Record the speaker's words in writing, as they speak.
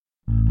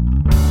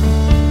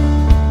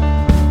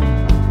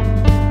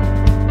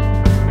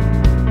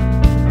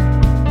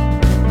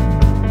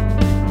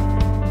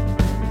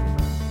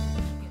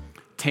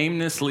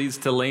tameness leads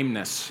to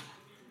lameness.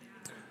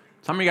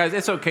 Some of you guys,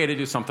 it's okay to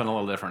do something a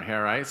little different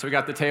here, right? So we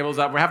got the tables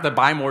up. We have to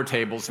buy more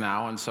tables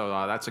now, and so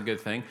that's a good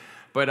thing.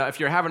 But if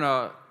you're having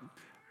a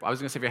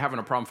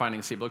problem finding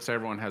a seat, it looks like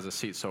everyone has a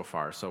seat so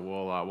far. So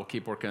we'll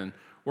keep working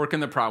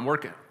the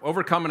problem,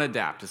 overcome and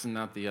adapt. Isn't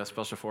that the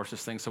Special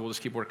Forces thing? So we'll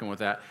just keep working with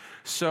that.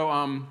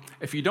 So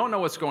if you don't know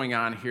what's going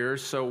on here,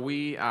 so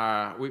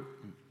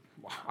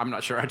I'm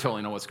not sure I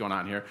totally know what's going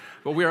on here,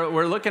 but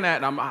we're looking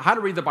at how to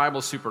read the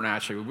Bible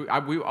supernaturally.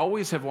 We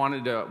always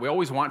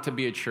want to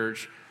be a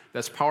church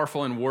that's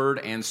powerful in word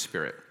and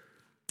spirit.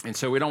 And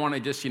so we don't want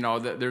to just,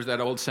 there's that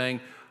old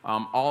saying,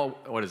 all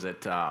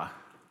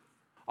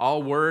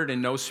word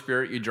and no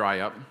spirit, you dry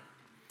up.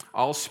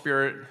 All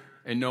spirit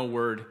and no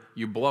word,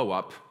 you blow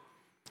up.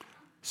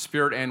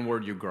 Spirit and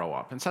word, you grow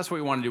up. And so that's what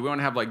we want to do. We want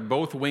to have like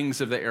both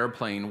wings of the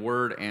airplane,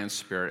 word and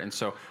spirit. And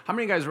so how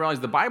many of you guys realize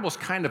the Bible's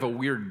kind of a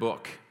weird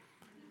book?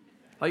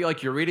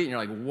 Like you read it and you're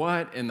like,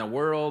 what in the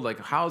world? Like,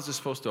 how is this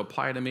supposed to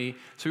apply to me?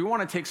 So we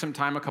want to take some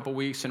time, a couple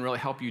weeks, and really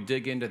help you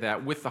dig into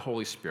that with the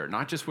Holy Spirit,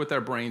 not just with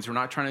our brains. We're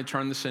not trying to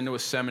turn this into a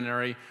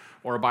seminary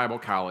or a Bible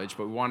college,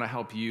 but we want to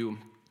help you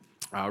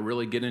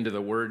really get into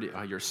the Word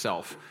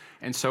yourself.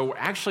 And so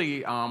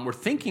actually, we're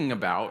thinking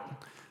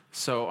about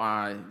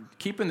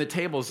keeping the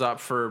tables up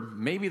for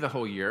maybe the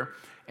whole year.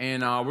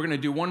 And we're going to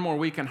do one more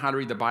week on how to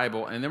read the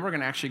Bible, and then we're going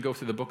to actually go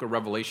through the book of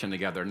Revelation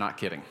together. Not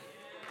kidding.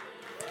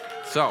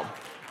 So,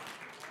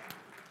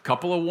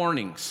 couple of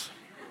warnings.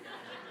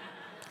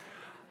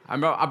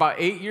 About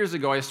 8 years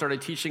ago, I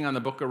started teaching on the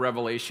book of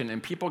Revelation,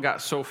 and people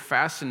got so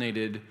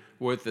fascinated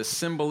with the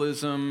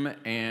symbolism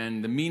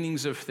and the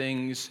meanings of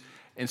things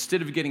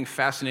instead of getting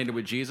fascinated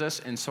with Jesus,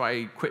 and so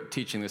I quit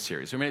teaching this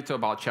series. We made it to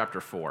about chapter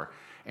 4.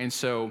 And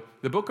so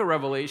the book of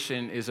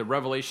Revelation is a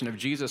revelation of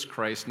Jesus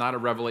Christ, not a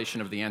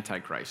revelation of the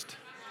Antichrist.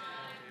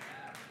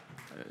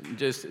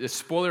 Just a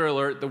spoiler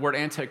alert, the word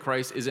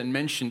Antichrist isn't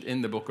mentioned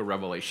in the book of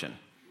Revelation.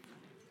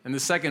 In the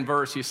second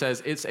verse, he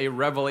says, it's a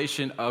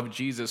revelation of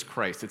Jesus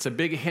Christ. It's a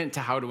big hint to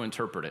how to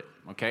interpret it,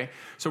 okay?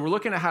 So we're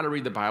looking at how to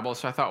read the Bible,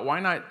 so I thought, why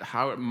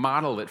not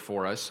model it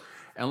for us?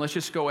 And let's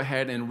just go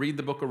ahead and read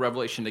the book of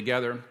Revelation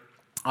together.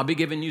 I'll be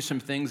giving you some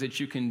things that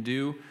you can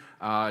do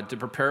to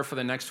prepare for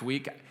the next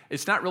week.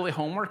 It's not really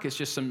homework. It's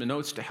just some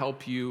notes to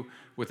help you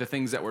with the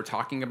things that we're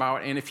talking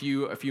about. And if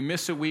you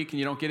miss a week and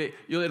you don't get it,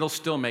 it'll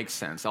still make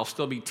sense. I'll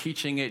still be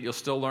teaching it. You'll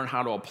still learn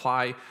how to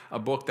apply a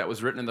book that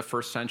was written in the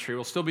first century.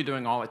 We'll still be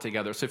doing all that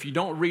together. So if you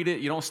don't read it,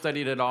 you don't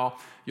study it at all,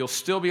 you'll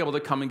still be able to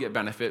come and get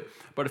benefit.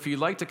 But if you'd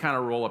like to kind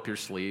of roll up your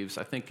sleeves,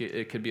 I think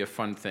it could be a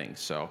fun thing.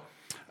 So,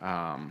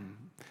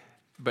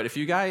 but if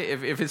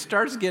it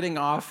starts getting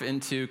off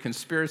into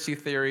conspiracy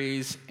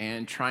theories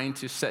and trying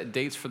to set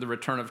dates for the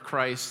return of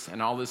Christ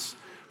and all this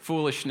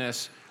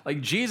foolishness,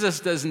 like Jesus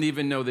doesn't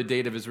even know the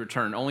date of his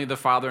return. Only the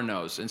Father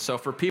knows. And so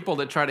for people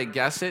that try to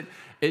guess it,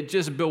 it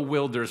just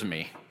bewilders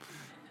me.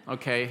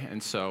 Okay?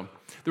 And so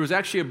there was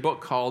actually a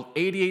book called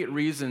 88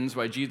 Reasons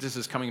Why Jesus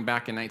is Coming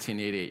Back in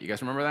 1988. You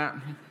guys remember that?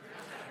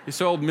 He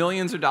sold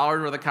millions of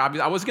dollars worth of copies.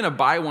 I was going to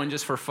buy one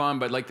just for fun,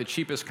 but like the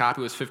cheapest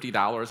copy was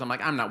 $50. I'm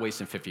like, I'm not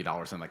wasting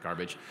 $50 on that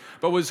garbage.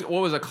 But what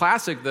was a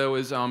classic, though,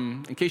 is,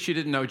 in case you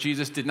didn't know,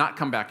 Jesus did not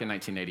come back in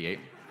 1988.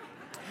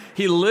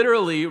 He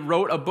literally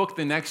wrote a book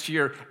the next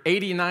year,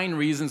 89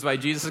 Reasons Why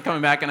Jesus is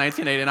Coming Back in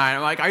 1989.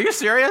 I'm like, are you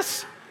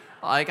serious?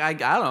 Like, I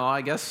don't know.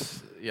 I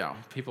guess,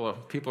 people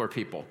are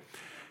people.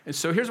 And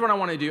so here's what I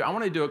want to do. I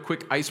want to do a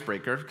quick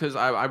icebreaker because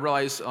I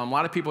realized a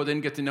lot of people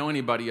didn't get to know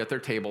anybody at their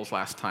tables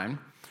last time.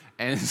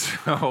 And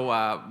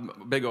so,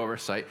 big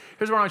oversight.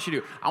 Here's what I want you to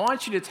do. I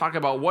want you to talk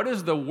about what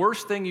is the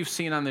worst thing you've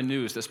seen on the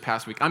news this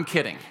past week. I'm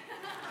kidding.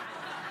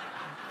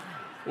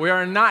 We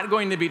are not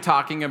going to be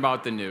talking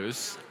about the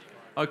news.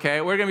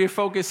 Okay, we're going to be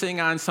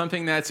focusing on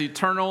something that's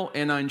eternal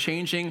and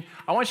unchanging.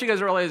 I want you guys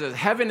to realize that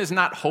heaven is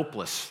not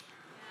hopeless.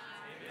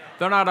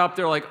 They're not up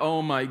there like,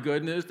 oh my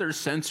goodness, there's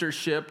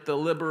censorship, the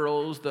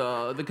liberals,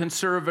 the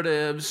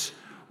conservatives,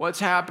 what's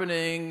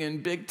happening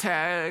in big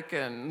tech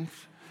and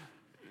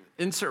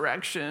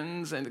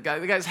insurrections. And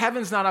guys,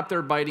 heaven's not up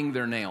there biting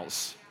their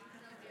nails.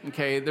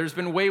 Okay, there's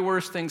been way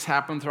worse things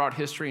happen throughout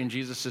history, and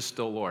Jesus is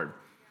still Lord.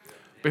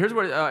 But here's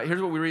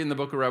what we read in the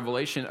book of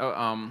Revelation.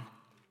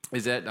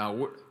 Is that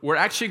we're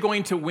actually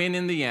going to win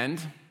in the end,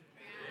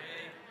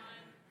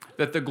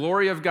 that the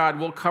glory of God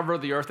will cover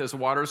the earth as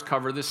waters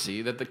cover the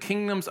sea, that the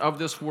kingdoms of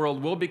this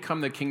world will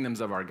become the kingdoms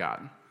of our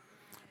God.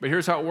 But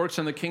here's how it works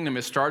in the kingdom.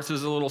 It starts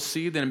as a little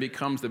seed, then it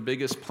becomes the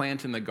biggest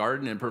plant in the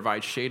garden and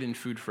provides shade and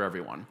food for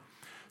everyone.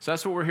 So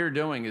that's what we're here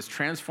doing, is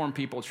transform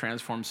people,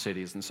 transform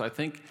cities. And so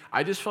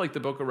I just feel like the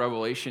book of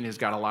Revelation has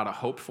got a lot of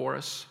hope for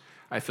us.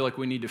 I feel like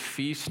we need to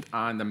feast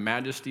on the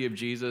majesty of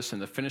Jesus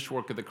and the finished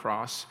work of the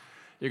cross.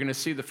 You're going to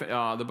see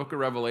the book of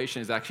Revelation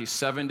is actually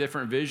 7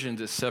 different visions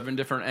at 7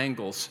 different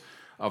angles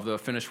of the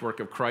finished work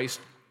of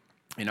Christ,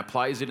 and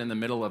applies it in the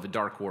middle of a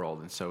dark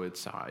world. And so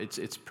it's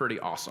pretty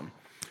awesome.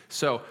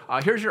 So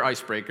here's your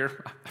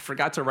icebreaker. I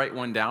forgot to write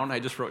one down. I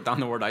just wrote down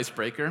the word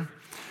icebreaker.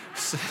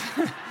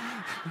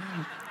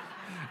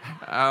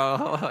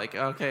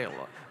 Okay,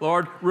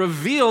 Lord,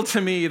 reveal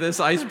to me this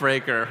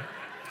icebreaker.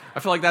 I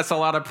feel like that's a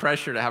lot of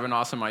pressure to have an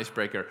awesome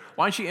icebreaker.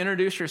 Why don't you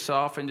introduce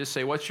yourself and just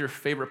say, what's your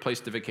favorite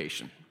place to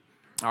vacation?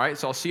 All right,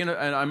 so I'll see you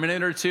in a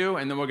minute or two,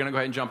 and then we're going to go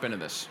ahead and jump into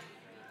this.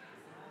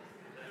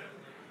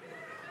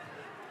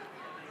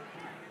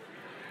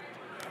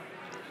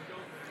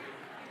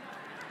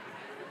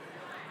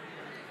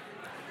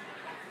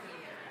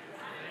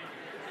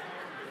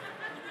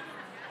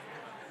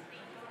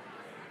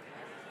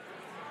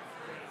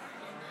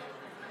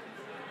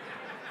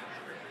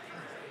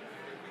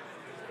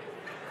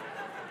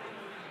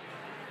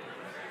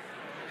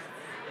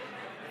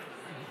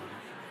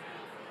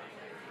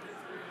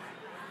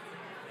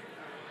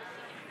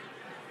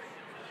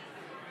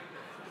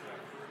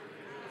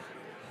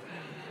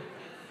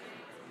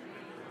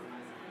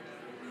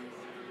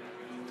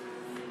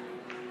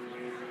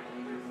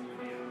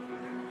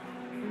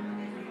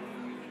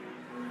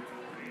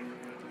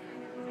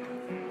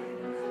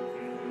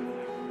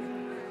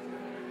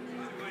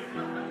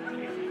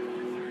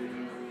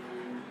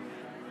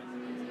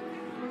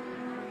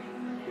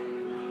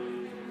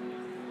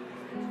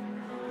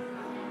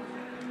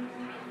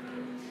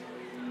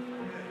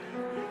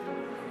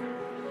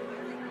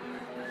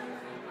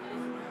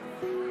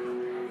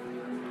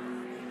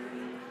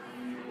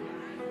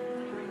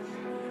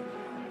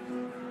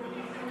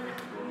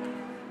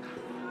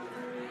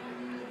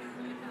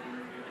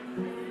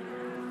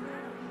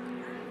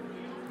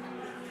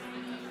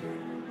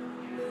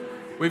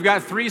 We've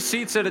got 3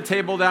 seats at a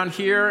table down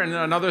here and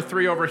another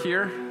 3 over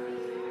here.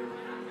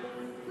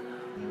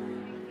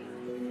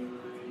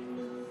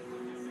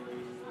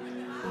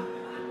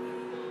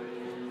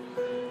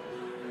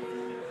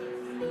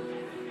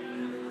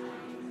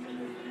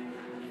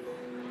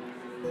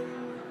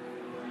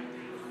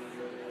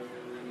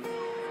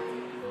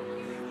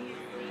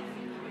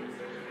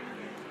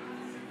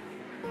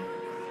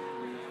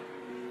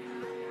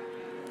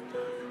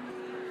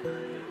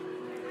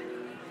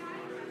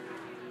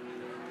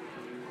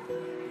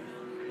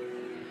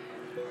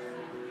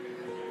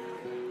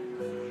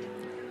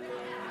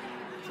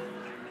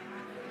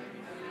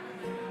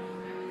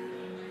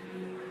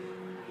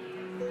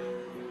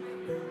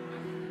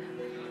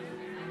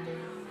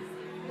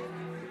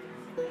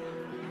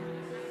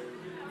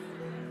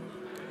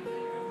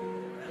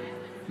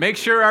 Make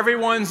sure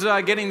everyone's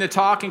getting to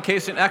talk in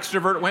case an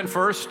extrovert went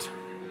first.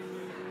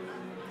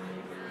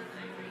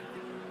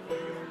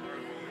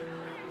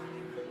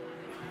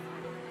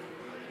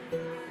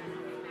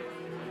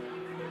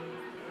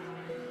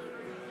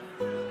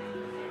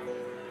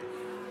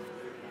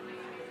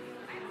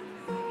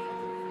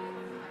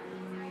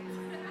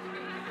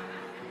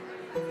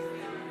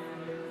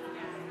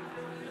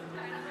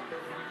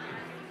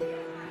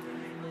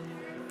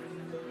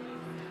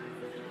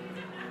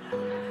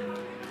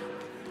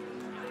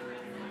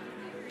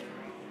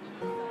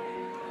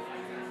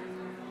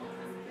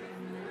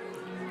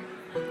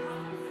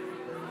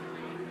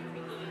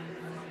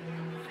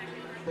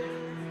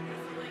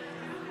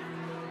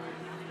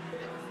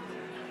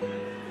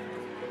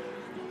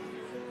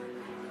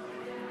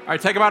 All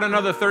right, take about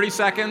another 30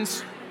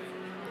 seconds.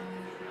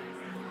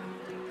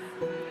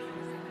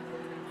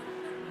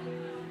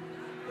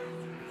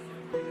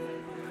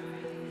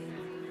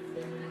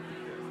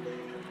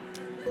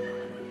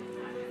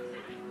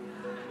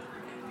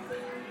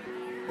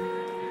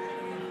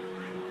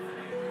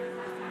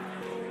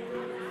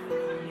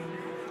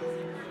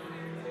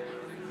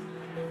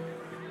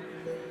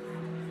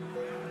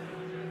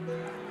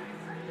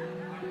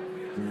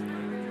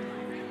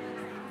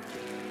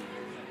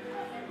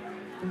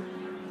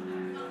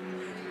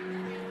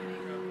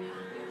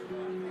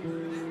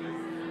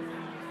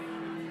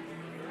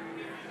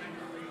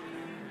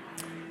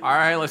 All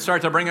right, let's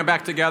start to bring it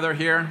back together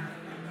here.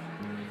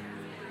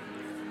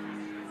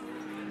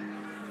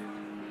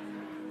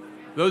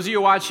 Those of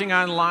you watching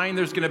online,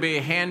 there's going to be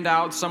a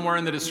handout somewhere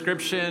in the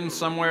description,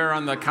 somewhere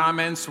on the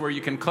comments where you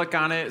can click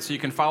on it so you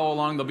can follow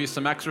along. There'll be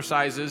some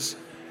exercises.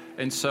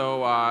 And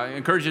so I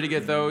encourage you to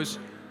get those.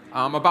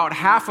 About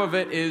half of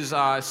it is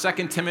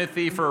 2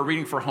 Timothy for a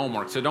reading for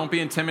homework. So don't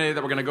be intimidated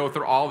that we're going to go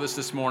through all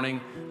this morning,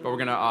 but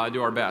we're going to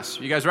do our best.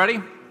 You guys ready?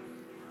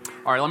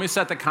 All right, let me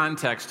set the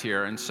context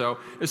here. And so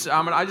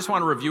I just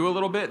want to review a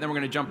little bit, and then we're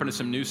going to jump into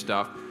some new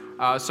stuff.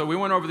 So we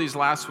went over these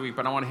last week,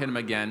 but I want to hit them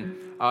again.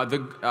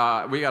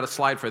 We got a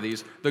slide for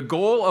these. The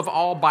goal of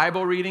all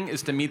Bible reading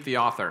is to meet the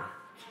author.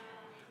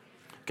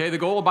 Okay, the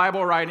goal of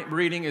Bible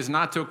reading is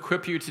not to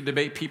equip you to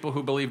debate people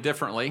who believe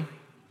differently. Amen.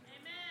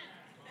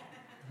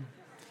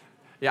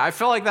 Yeah, I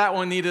feel like that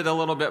one needed a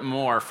little bit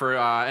more for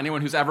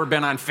anyone who's ever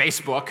been on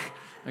Facebook.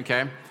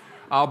 Okay.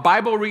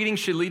 Bible reading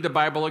should lead to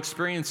Bible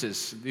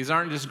experiences. These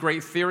aren't just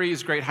great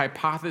theories, great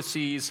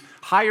hypotheses,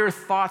 higher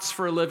thoughts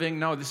for a living.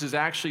 No, this is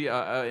actually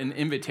an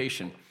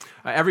invitation.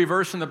 Every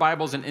verse in the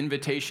Bible is an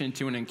invitation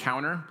to an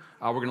encounter.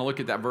 We're going to look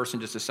at that verse in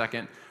just a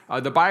second.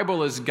 The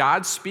Bible is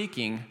God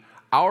speaking.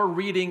 Our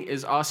reading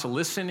is us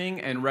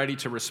listening and ready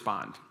to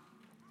respond.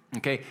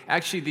 Okay,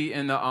 actually,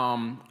 in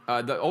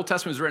the Old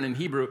Testament is written in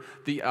Hebrew.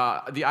 The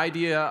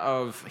idea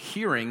of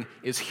hearing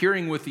is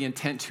hearing with the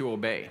intent to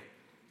obey.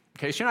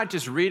 Okay, so you're not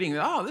just reading,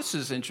 oh, this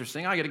is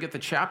interesting, I got to get the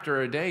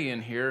chapter a day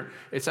in here.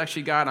 It's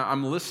actually, God,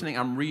 I'm listening,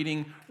 I'm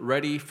reading,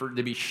 ready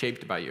to be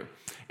shaped by you.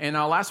 And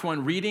last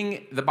one,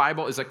 reading the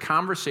Bible is a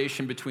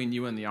conversation between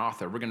you and the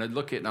author. We're going to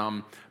look at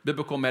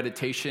biblical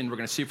meditation. We're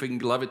going to see if we can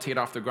levitate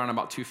off the ground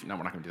about 2 feet. No,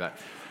 we're not going to do that.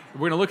 We're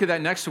going to look at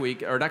that next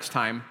week or next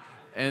time.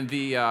 And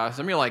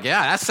some of you are like,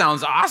 yeah, that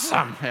sounds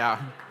awesome.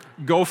 Yeah,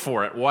 go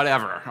for it,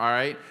 whatever, all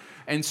right?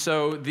 And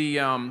so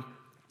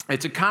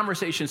it's a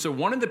conversation. So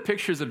one of the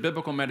pictures of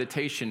biblical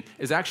meditation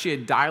is actually a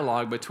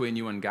dialogue between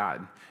you and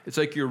God. It's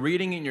like you're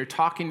reading it and you're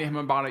talking to him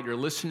about it, you're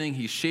listening,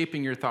 he's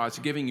shaping your thoughts,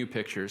 giving you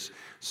pictures.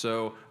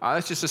 So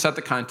that's just to set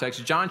the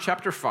context. John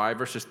chapter 5,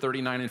 verses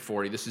 39 and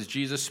 40. This is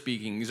Jesus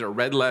speaking. These are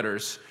red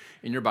letters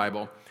in your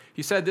Bible.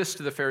 He said this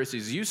to the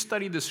Pharisees, "You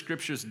study the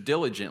scriptures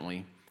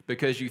diligently,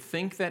 because you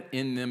think that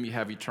in them you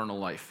have eternal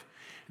life.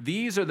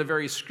 These are the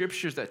very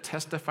scriptures that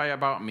testify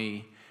about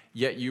me,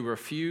 yet you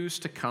refuse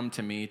to come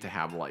to me to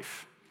have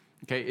life."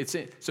 Okay, it's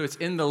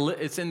in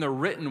the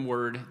written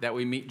word that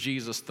we meet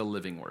Jesus, the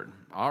living word.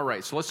 All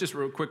right, so let's just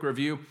real quick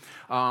review.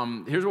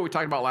 Here's what we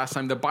talked about last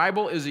time. The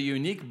Bible is a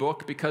unique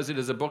book because it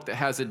is a book that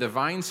has a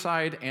divine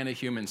side and a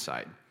human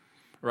side.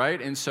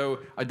 Right? And so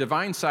a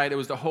divine side, it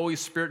was the Holy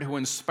Spirit who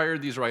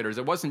inspired these writers.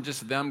 It wasn't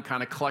just them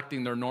kind of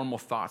collecting their normal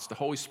thoughts. The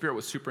Holy Spirit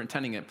was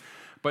superintending it.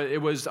 But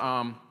it was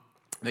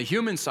the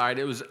human side,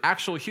 it was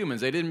actual humans.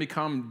 They didn't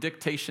become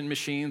dictation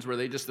machines where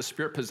the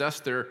Spirit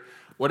possessed their,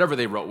 whatever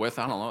they wrote with.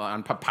 I don't know,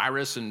 on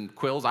papyrus and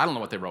quills. I don't know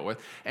what they wrote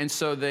with. And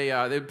so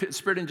the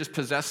Spirit didn't just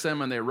possess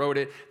them and they wrote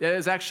it. It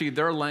is actually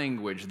their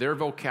language, their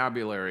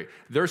vocabulary,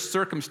 their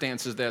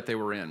circumstances that they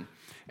were in.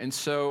 And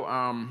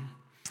so...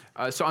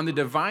 So on the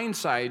divine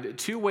side,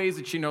 2 ways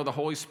that you know the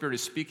Holy Spirit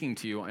is speaking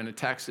to you in a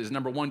text is,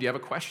 number 1, do you have a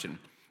question?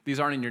 These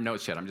aren't in your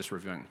notes yet, I'm just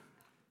reviewing.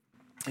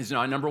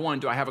 Number 1,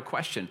 do I have a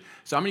question?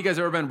 So how many of you guys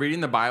have ever been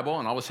reading the Bible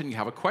and all of a sudden you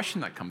have a question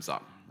that comes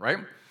up, right?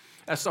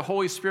 That's the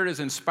Holy Spirit is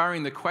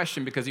inspiring the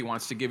question because he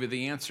wants to give you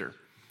the answer.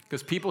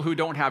 Because people who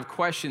don't have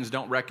questions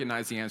don't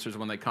recognize the answers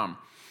when they come.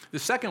 The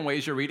second way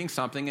is you're reading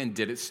something and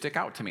did it stick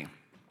out to me?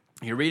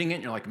 You're reading it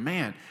and you're like,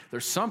 man,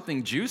 there's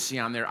something juicy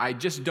on there. I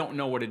just don't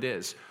know what it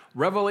is.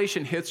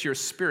 Revelation hits your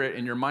spirit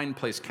and your mind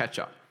plays catch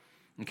up.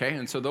 Okay,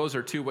 and so those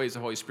are 2 ways the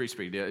Holy Spirit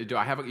speaks.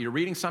 You're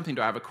reading something,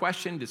 do I have a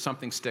question? Did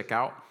something stick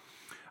out?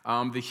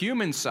 The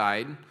human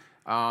side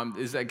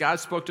is that God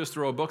spoke to us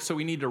through a book, so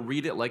we need to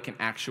read it like an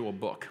actual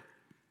book,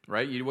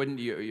 right? It wasn't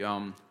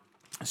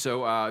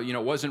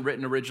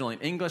written originally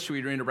in English, so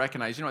we need to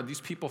recognize, these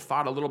people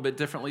thought a little bit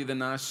differently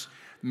than us.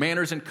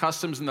 Manners and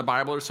customs in the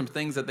Bible are some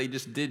things that they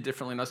just did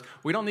differently than us.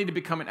 We don't need to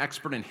become an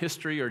expert in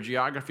history or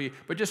geography,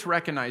 but just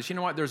recognize,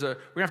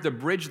 we have to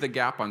bridge the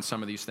gap on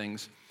some of these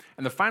things.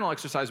 And the final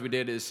exercise we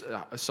did is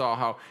saw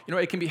how,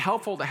 it can be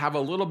helpful to have a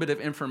little bit of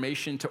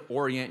information to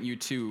orient you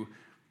to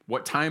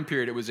what time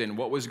period it was in,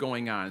 what was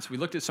going on. So we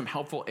looked at some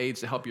helpful aids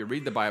to help you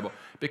read the Bible,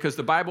 because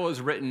the Bible was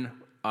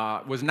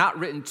not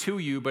written to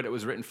you, but it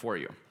was written for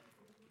you.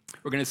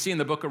 We're going to see in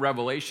the book of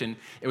Revelation,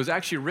 it was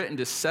actually written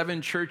to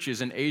 7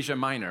 churches in Asia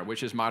Minor,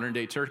 which is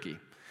modern-day Turkey.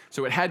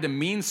 So it had to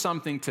mean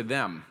something to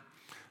them.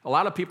 A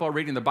lot of people are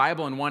reading the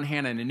Bible in one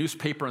hand and a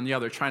newspaper in the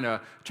other, trying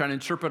to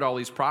interpret all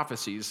these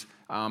prophecies.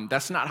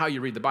 That's not how you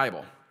read the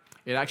Bible.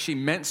 It actually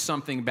meant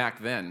something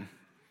back then.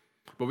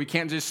 But we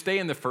can't just stay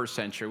in the first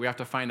century. We have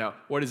to find out,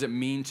 what does it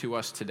mean to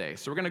us today?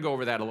 So we're going to go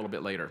over that a little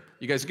bit later.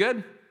 You guys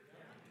good?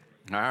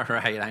 All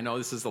right, I know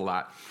this is a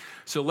lot.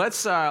 So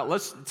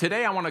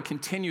today I want to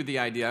continue the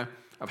idea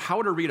of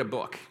how to read a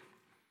book.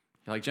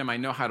 You're like, Jim, I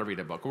know how to read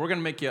a book. Well, we're going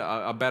to make you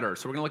a better.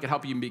 So we're going to look at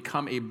helping you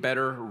become a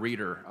better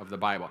reader of the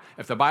Bible.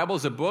 If the Bible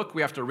is a book,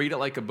 we have to read it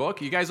like a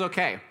book. You guys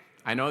okay?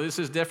 I know this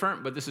is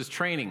different, but this is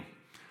training.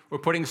 We're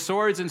putting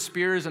swords and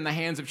spears in the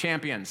hands of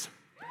champions.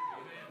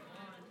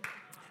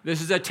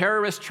 This is a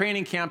terrorist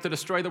training camp to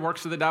destroy the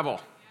works of the devil.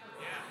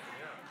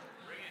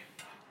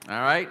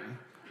 All right?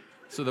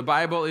 So the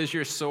Bible is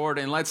your sword,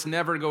 and let's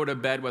never go to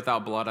bed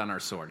without blood on our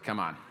sword. Come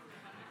on.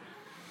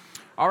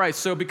 All right,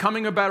 so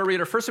becoming a better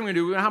reader. First thing we're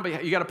going to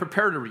do, you got to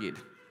prepare to read.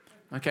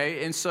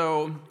 Okay, and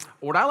so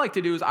what I like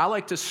to do is I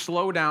like to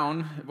slow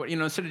down,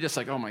 instead of just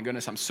like, oh my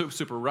goodness, I'm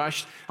super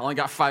rushed. I only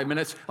got 5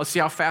 minutes. Let's see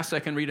how fast I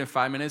can read in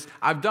 5 minutes.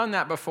 I've done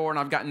that before, and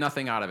I've got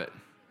nothing out of it.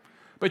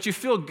 But you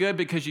feel good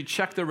because you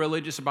check the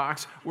religious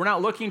box. We're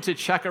not looking to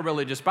check a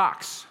religious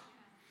box.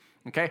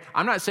 Okay,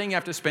 I'm not saying you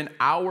have to spend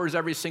hours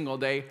every single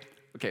day.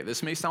 Okay,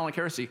 this may sound like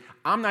heresy.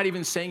 I'm not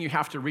even saying you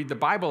have to read the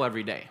Bible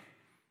every day.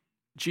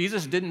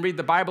 Jesus didn't read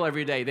the Bible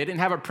every day. They didn't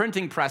have a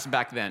printing press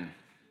back then.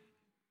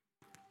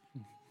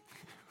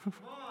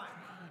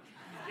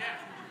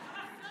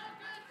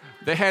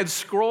 They had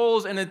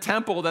scrolls in a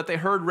temple that they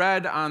heard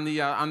read on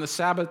the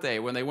Sabbath day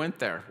when they went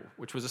there,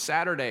 which was a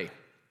Saturday.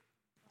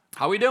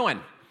 How we doing?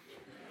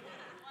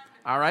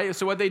 All right,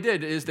 so what they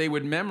did is they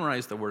would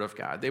memorize the Word of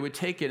God. They would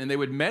take it and they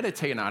would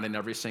meditate on it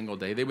every single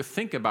day. They would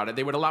think about it.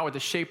 They would allow it to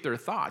shape their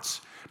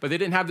thoughts. But they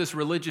didn't have this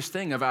religious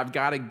thing of, I've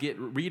got to get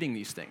reading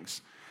these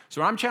things.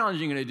 So what I'm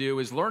challenging you to do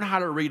is learn how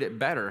to read it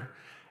better.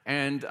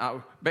 And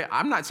but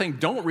I'm not saying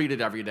don't read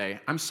it every day.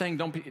 I'm saying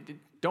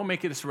don't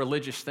make it this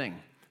religious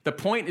thing. The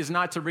point is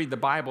not to read the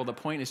Bible. The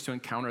point is to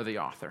encounter the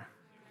author.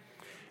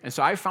 And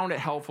so I found it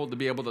helpful to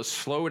be able to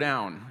slow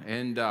down.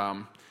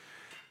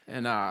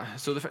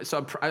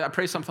 So I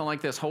pray something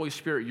like this: Holy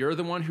Spirit, you're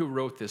the one who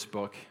wrote this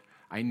book.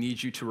 I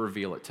need you to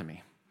reveal it to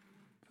me.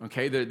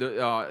 Okay,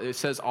 it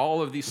says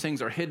all of these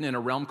things are hidden in a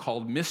realm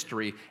called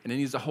mystery, and it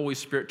needs the Holy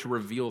Spirit to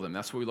reveal them.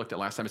 That's what we looked at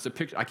last time. It's a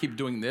picture. I keep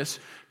doing this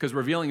because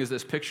revealing is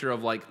this picture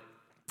of like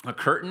a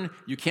curtain.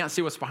 You can't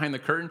see what's behind the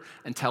curtain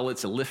until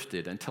it's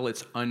lifted, until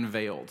it's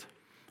unveiled.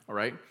 All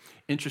right.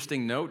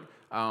 Interesting note.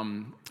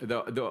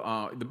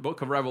 The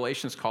book of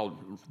Revelation is called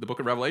the book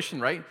of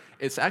Revelation, right?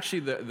 It's actually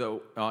the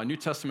New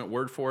Testament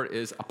word for it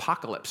is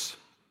apocalypse.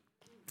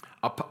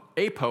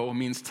 Apo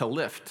means to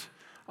lift.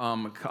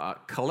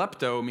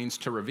 Kalepto means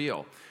to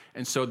reveal.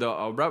 And so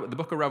the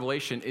book of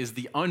Revelation is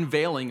the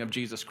unveiling of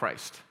Jesus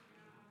Christ.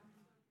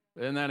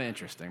 Isn't that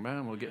interesting?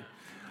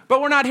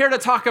 But we're not here to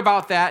talk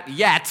about that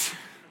yet.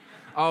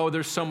 Oh,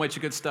 there's so much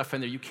good stuff in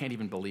there. You can't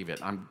even believe it.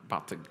 I'm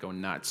about to go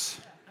nuts.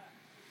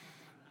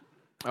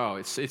 Oh,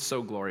 it's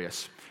so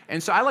glorious.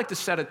 And so I like to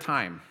set a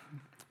time.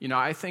 You know,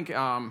 I think,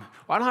 I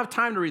don't have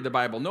time to read the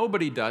Bible.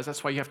 Nobody does.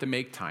 That's why you have to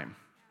make time.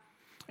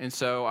 And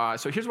so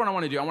here's what I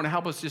want to do. I want to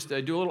help us just do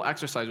a little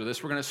exercise with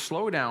this. We're going to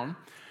slow down.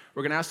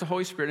 We're going to ask the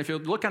Holy Spirit. And if you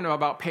look on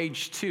about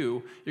page 2,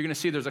 you're going to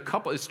see there's a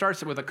couple. It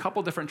starts with a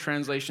couple different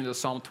translations of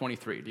Psalm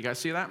 23. Do you guys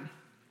see that?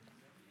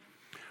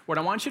 What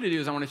I want you to do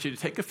is I want you to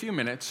take a few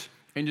minutes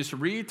and just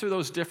read through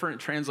those different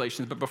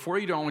translations. But before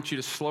you do, I want you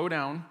to slow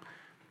down.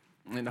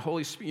 And the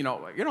Holy Spirit, you know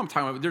what I'm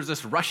talking about. There's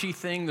this rushy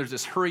thing. There's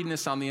this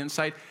hurriedness on the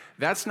inside.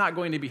 That's not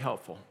going to be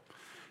helpful.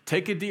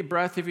 Take a deep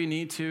breath if you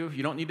need to.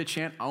 You don't need to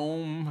chant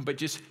Om, but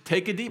just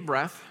take a deep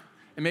breath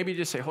and maybe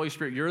just say, Holy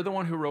Spirit, you're the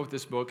one who wrote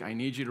this book. I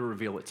need you to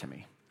reveal it to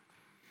me.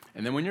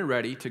 And then when you're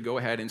ready to go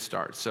ahead and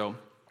start. So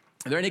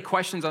are there any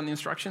questions on the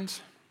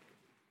instructions?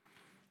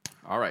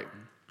 All right.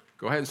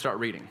 Go ahead and start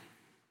reading.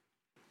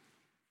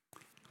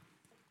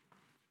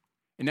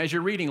 And as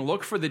you're reading,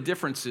 look for the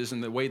differences in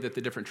the way that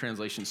the different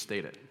translations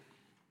state it.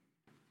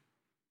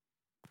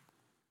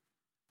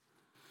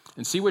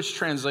 And see which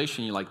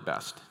translation you like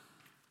best.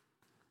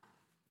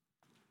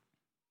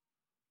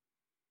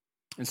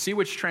 And see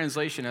which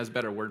translation has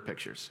better word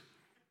pictures.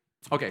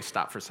 Okay,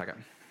 stop for a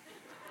second.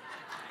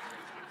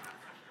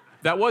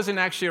 That wasn't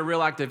actually a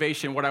real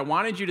activation. What I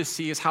wanted you to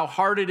see is how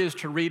hard it is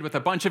to read with a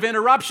bunch of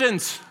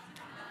interruptions.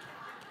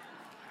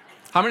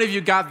 How many of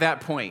you got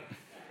that point?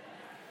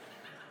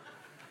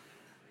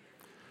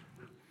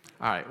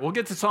 All right, we'll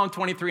get to Psalm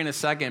 23 in a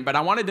second, but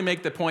I wanted to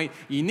make the point,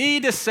 you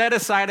need to set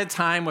aside a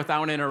time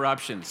without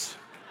interruptions.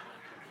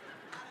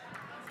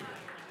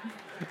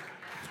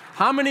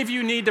 How many of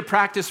you need to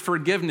practice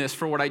forgiveness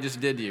for what I just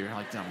did to you? You're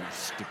like, oh,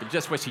 stupid,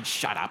 just wish he'd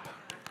shut up.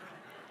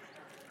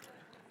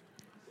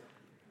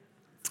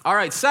 All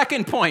right,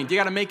 second point, you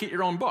got to make it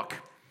your own book.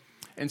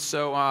 And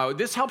so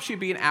this helps you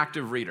be an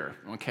active reader,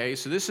 okay?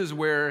 So this is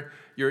where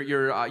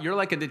you're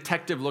like a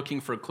detective looking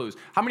for clues.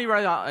 How many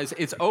realize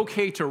it's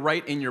okay to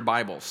write in your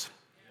Bibles?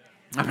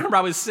 I remember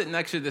I was sitting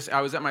next to this, I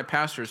was at my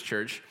pastor's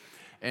church,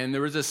 and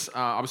there was this,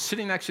 I was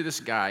sitting next to this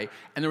guy,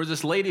 and there was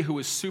this lady who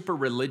was super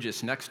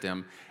religious next to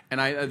him,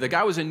 and the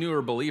guy was a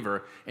newer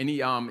believer, and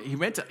he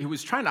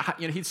was trying to,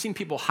 he'd seen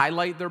people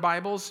highlight their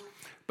Bibles,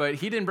 but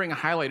he didn't bring a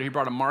highlighter, he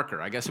brought a marker.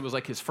 I guess it was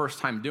like his first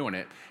time doing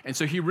it. And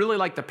so he really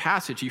liked the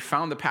passage. He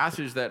found the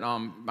passage that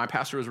my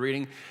pastor was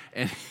reading,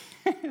 and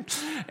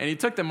and he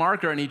took the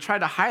marker and he tried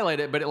to highlight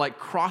it, but it like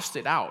crossed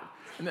it out.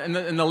 And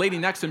the lady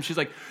next to him, she's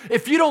like,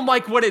 if you don't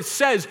like what it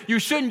says, you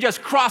shouldn't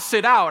just cross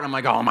it out. And I'm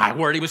like, oh my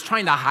word, he was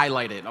trying to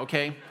highlight it,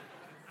 okay?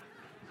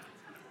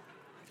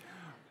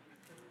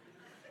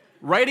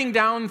 Writing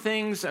down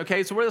things,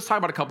 okay, so let's talk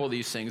about a couple of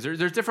these things.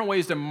 There's different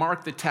ways to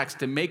mark the text,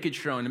 to make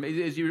it your own,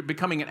 as you're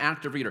becoming an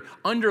active reader.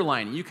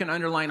 Underlining, you can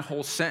underline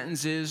whole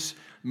sentences,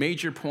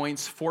 major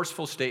points,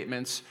 forceful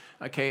statements,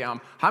 okay?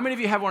 How many of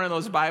you have one of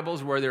those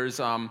Bibles where there's,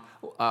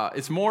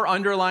 it's more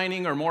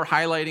underlining or more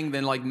highlighting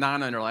than like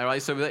non-underlining,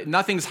 right? So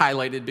nothing's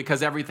highlighted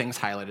because everything's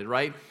highlighted,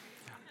 right?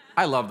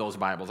 I love those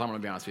Bibles, I'm going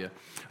to be honest with you.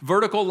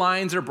 Vertical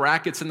lines or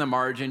brackets in the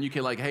margin. You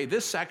can like, hey,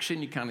 this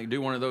section, you kind of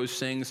do one of those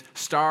things.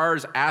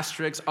 Stars,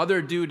 asterisks,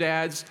 other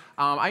doodads.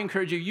 I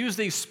encourage you, use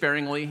these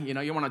sparingly. You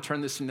know, you want to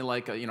turn this into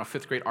like a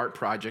fifth grade art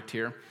project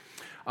here.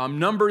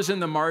 Numbers in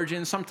the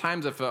margin.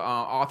 Sometimes if an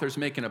author's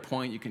making a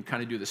point, you can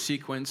kind of do the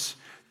sequence.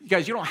 You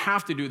guys, you don't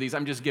have to do these.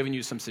 I'm just giving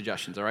you some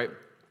suggestions, all right?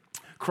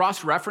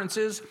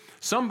 Cross-references.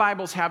 Some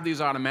Bibles have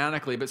these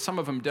automatically, but some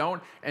of them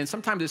don't. And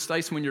sometimes it's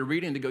nice when you're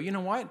reading to go, you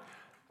know what?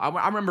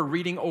 I remember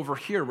reading over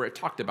here where it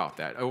talked about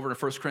that, over in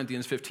 1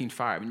 Corinthians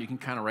 15:5, and you can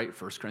kind of write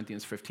 1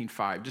 Corinthians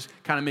 15:5. Just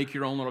kind of make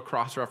your own little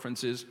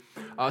cross-references.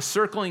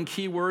 Circling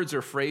keywords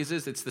or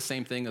phrases, it's the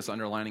same thing as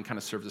underlining, kind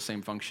of serves the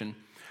same function.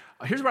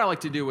 Here's what I like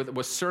to do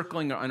with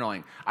circling or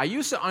underlining. I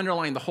used to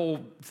underline the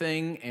whole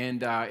thing,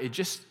 and it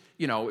just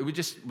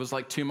was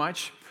like too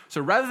much. So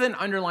rather than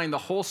underline the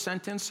whole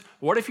sentence,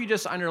 what if you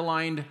just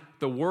underlined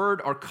the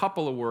word or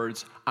couple of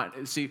words?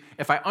 See,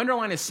 if I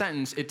underline a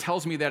sentence, it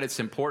tells me that it's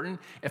important.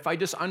 If I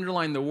just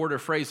underline the word or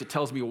phrase, it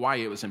tells me why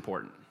it was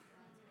important.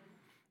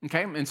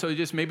 Okay, and so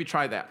just maybe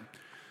try that.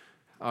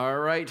 All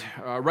right,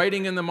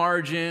 writing in the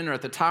margin or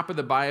at the top of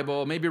the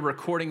Bible, maybe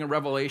recording a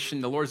revelation.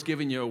 The Lord's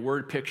giving you a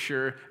word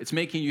picture. It's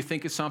making you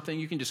think of something.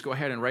 You can just go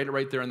ahead and write it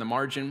right there in the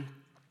margin.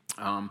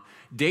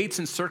 Dates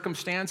and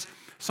circumstance.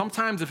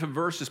 Sometimes if a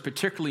verse is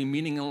particularly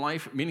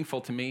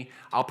meaningful to me,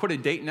 I'll put a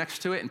date next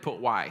to it and put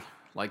why.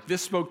 Like,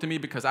 this spoke to me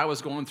because I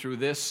was going through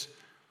this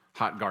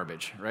hot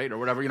garbage, right? Or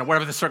whatever,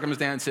 whatever the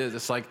circumstance is.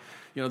 It's like,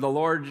 the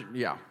Lord,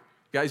 yeah. You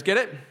guys get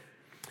it?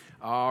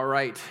 All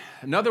right.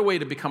 Another way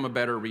to become a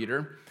better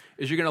reader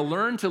is you're going to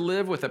learn to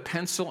live with a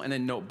pencil and a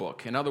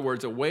notebook. In other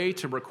words, a way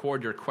to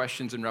record your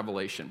questions in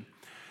Revelation.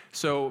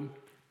 So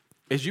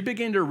as you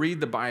begin to read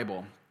the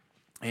Bible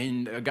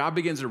and God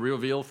begins to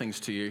reveal things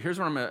to you, here's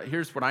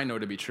what I know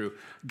to be true.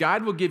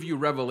 God will give you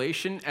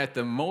revelation at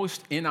the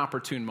most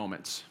inopportune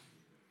moments.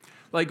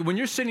 Like when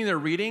you're sitting there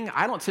reading,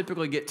 I don't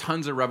typically get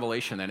tons of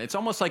revelation then. It's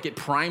almost like it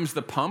primes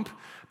the pump,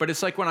 but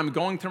it's like when I'm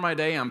going through my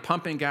day, I'm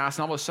pumping gas,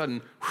 and all of a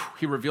sudden,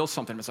 he reveals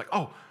something. It's like,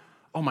 oh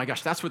my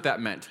gosh, that's what that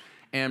meant.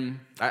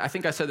 And I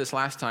think I said this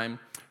last time,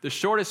 the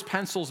shortest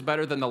pencil's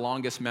better than the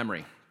longest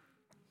memory.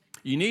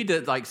 You need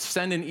to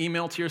send an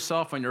email to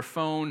yourself on your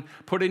phone,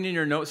 put it in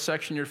your notes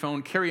section of your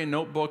phone, carry a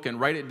notebook and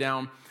write it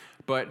down.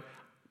 But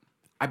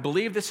I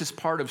believe this is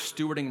part of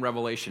stewarding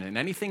revelation. And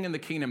anything in the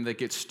kingdom that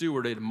gets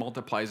stewarded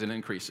multiplies and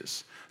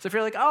increases. So if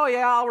you're like, oh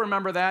yeah, I'll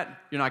remember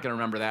that, you're not going to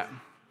remember that.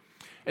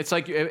 It's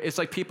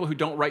like people who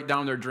don't write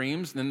down their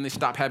dreams, and then they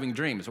stop having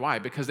dreams. Why?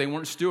 Because they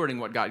weren't stewarding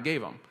what God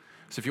gave them.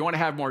 So if you want to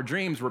have more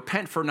dreams,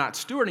 repent for not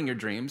stewarding your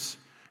dreams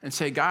and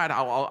say, God,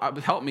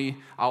 help me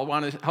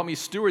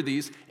steward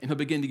these, and he'll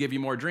begin to give you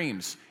more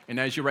dreams. And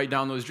as you write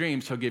down those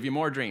dreams, he'll give you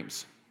more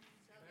dreams.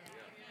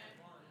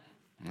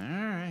 All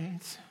right.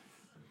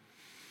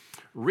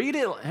 Read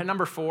it,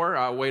 number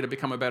 4, way to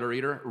become a better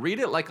reader, read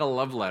it like a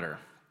love letter.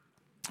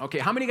 Okay,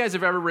 how many of you guys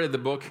have ever read the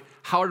book,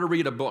 How to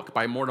Read a Book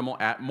by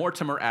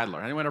Mortimer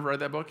Adler? Anyone ever read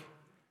that book?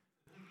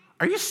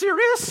 Are you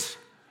serious?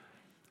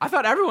 I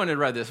thought everyone had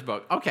read this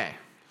book. Okay.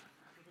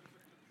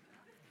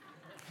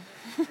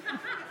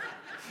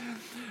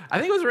 I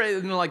think it was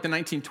written in like the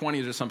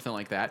 1920s or something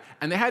like that.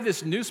 And they had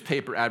this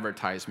newspaper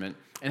advertisement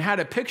and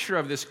had a picture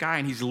of this guy,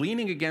 and he's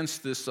leaning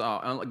against this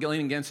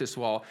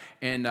wall,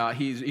 and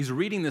he's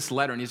reading this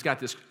letter, and he's got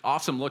this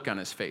awesome look on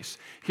his face.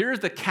 Here's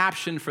the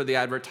caption for the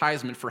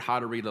advertisement for how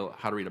to read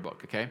a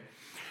book. Okay,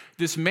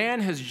 this man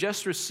has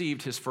just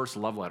received his first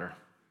love letter.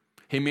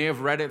 He may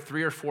have read it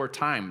 3 or 4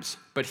 times,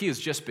 but he is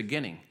just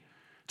beginning.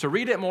 To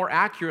read it more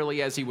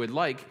accurately as he would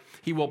like,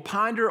 he will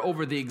ponder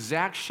over the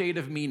exact shade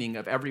of meaning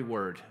of every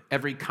word,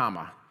 every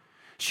comma.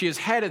 She has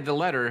headed the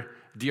letter,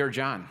 Dear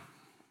John.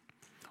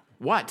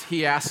 What,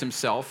 he asks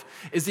himself,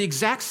 is the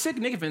exact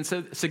significance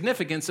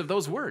of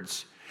those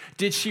words?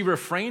 Did she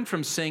refrain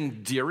from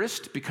saying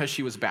dearest because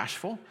she was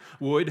bashful?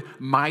 Would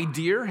my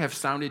dear have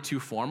sounded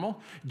too formal?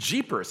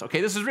 Jeepers.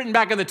 Okay, this is written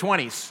back in the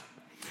 20s.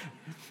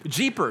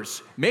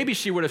 Jeepers. Maybe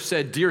she would have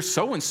said dear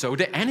so-and-so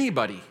to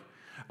anybody.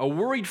 A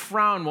worried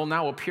frown will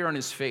now appear on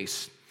his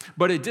face,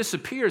 but it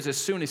disappears as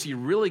soon as he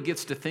really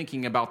gets to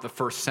thinking about the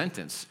first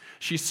sentence.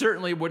 She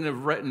certainly wouldn't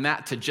have written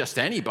that to just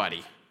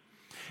anybody.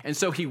 And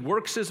so he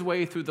works his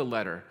way through the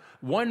letter.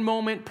 One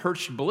moment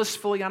perched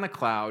blissfully on a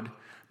cloud,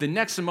 the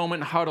next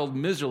moment huddled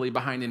miserably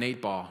behind an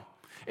 8-ball.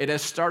 It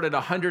has started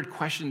 100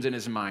 questions in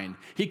his mind.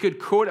 He could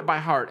quote it by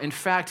heart. In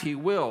fact, he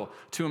will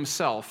to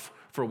himself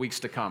for weeks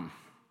to come.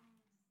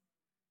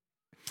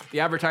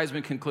 The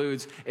advertisement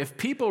concludes, if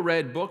people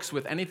read books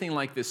with anything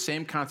like this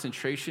same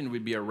concentration,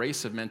 we'd be a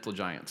race of mental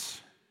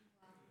giants.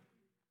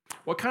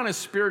 What kind of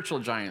spiritual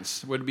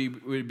giants would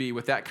be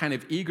with that kind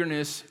of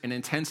eagerness and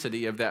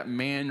intensity of that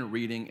man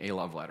reading a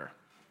love letter?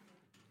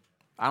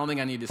 I don't think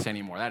I need to say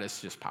any more. That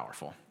is just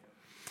powerful.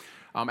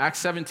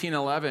 Acts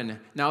 17:11.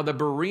 Now the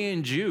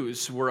Berean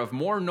Jews were of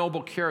more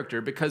noble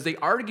character because they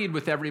argued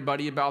with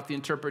everybody about the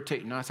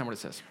interpretation. No, that's not what it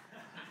says.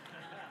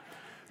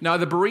 Now,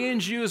 the Berean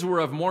Jews were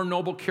of more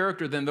noble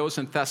character than those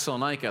in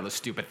Thessalonica, the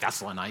stupid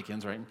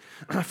Thessalonians, right?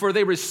 For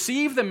they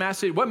received the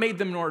message. What made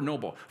them more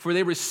noble? For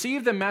they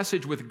received the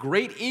message with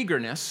great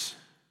eagerness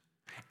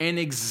and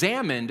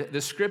examined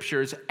the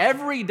scriptures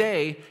every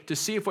day to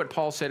see if what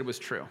Paul said was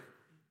true.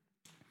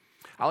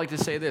 I like to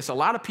say this. A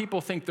lot of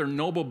people think they're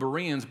noble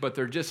Bereans, but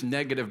they're just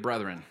negative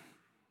brethren.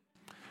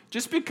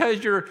 Just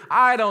because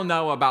I don't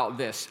know about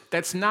this,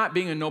 that's not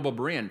being a noble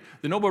Berean.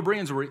 The noble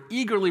Bereans were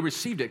eagerly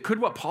received it.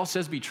 Could what Paul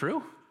says be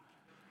true?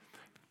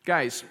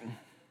 Guys,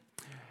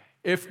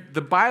 if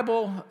the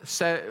Bible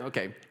said,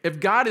 if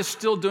God is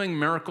still doing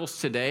miracles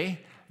today,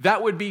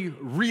 that would be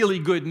really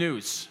good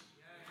news.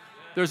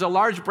 There's a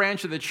large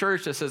branch of the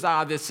church that says,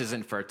 this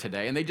isn't for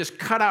today. And they just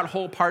cut out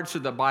whole parts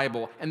of the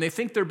Bible, and they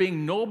think they're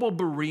being noble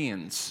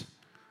Bereans.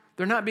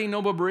 They're not being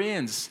noble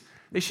Bereans.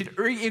 They should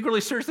eagerly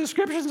search the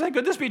scriptures and say,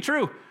 could this be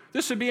true?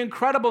 This would be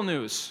incredible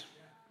news.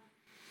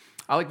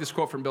 I like this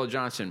quote from Bill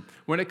Johnson.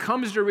 When it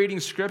comes to reading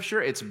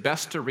Scripture, it's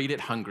best to read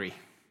it hungry.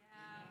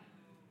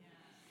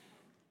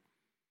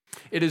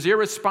 It is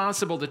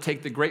irresponsible to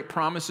take the great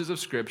promises of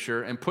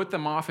Scripture and put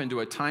them off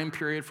into a time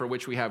period for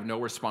which we have no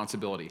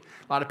responsibility.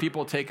 A lot of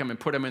people take them and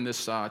put them in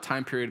this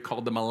time period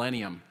called the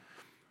millennium,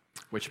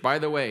 which, by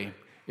the way,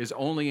 it's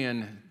only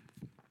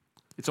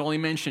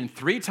mentioned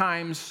 3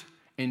 times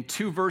in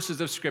 2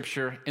 verses of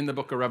Scripture in the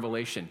book of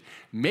Revelation.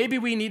 Maybe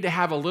we need to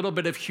have a little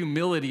bit of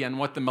humility on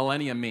what the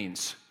millennium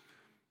means.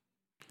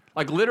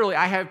 Like literally,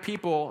 I have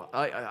people,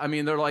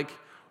 they're like,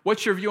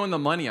 what's your view on the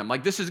millennium?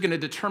 Like, this is going to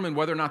determine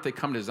whether or not they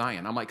come to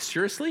Zion. I'm like,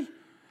 seriously?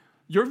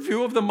 Your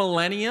view of the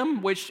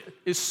millennium, which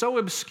is so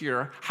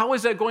obscure, how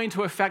is that going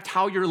to affect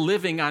how you're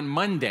living on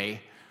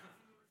Monday?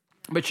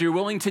 But you're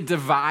willing to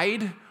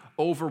divide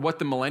over what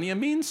the millennium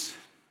means?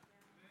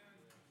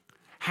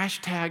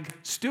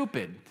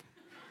 #stupid.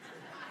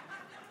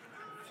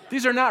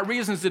 These are not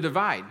reasons to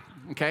divide,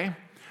 okay?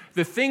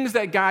 The things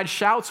that God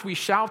shouts, we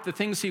shout. The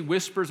things he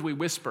whispers, we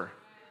whisper.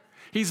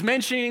 He's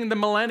mentioning the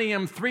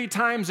millennium 3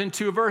 times in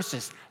 2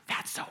 verses.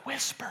 That's a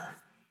whisper.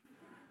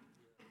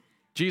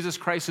 Jesus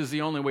Christ is the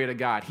only way to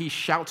God. He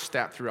shouts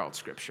that throughout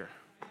Scripture.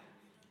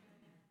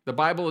 The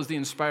Bible is the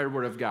inspired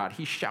word of God.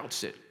 He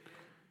shouts it.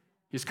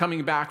 He's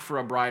coming back for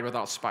a bride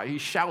without spot. He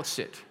shouts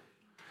it.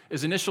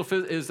 Is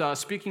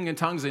speaking in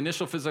tongues the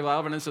initial physical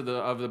evidence of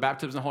the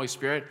baptism of the Holy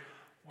Spirit?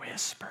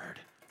 Whispered,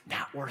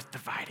 not worth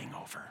dividing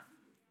over.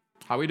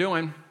 How we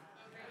doing?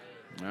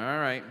 All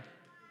right.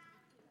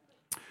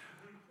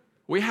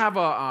 We have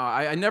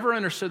I never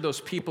understood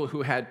those people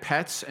who had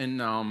pets and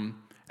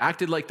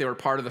acted like they were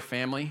part of the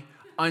family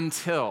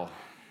until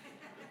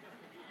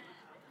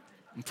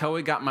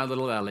we got my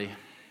little Ellie,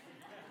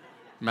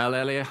 my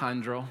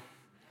Alejandro,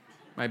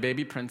 my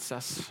baby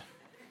princess,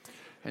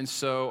 and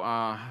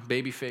so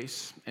baby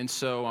face, and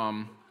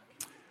so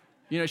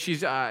she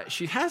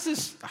has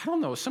this, I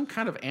don't know, some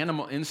kind of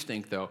animal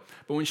instinct though.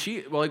 But when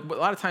a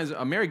lot of times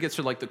Mary gets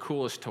her like the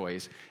coolest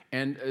toys,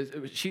 and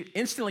she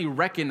instantly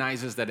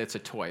recognizes that it's a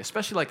toy,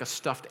 especially like a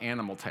stuffed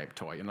animal type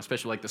toy,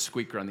 especially like the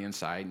squeaker on the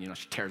inside.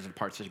 She tears it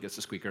apart so she gets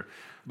the squeaker.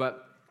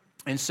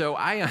 And so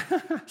I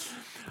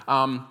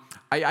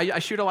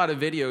shoot a lot of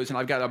videos, and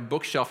I've got a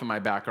bookshelf in my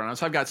background.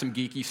 So I've got some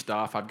geeky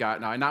stuff. I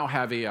now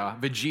have a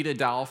Vegeta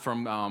doll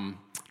from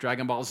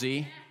Dragon Ball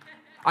Z.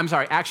 I'm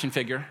sorry, action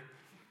figure.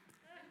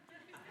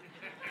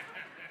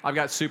 I've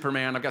got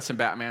Superman, I've got some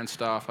Batman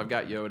stuff, I've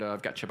got Yoda,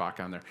 I've got Chewbacca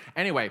on there.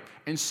 Anyway,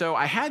 and so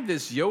I had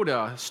this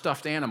Yoda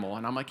stuffed animal,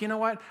 and I'm like, you know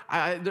what?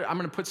 I'm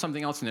going to put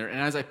something else in there. And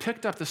as I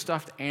picked up the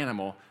stuffed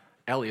animal,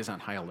 Ellie is on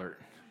high alert.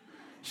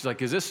 She's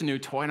like, is this a new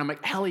toy? And I'm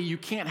like, Ellie, you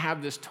can't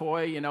have this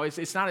toy.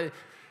 It's not a...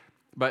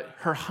 But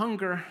her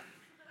hunger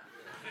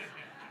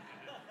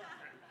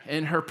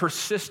and her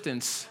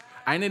persistence,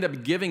 I ended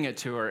up giving it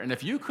to her. And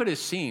if you could have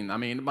seen,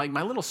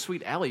 my little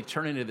sweet Ellie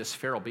turn into this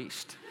feral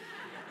beast.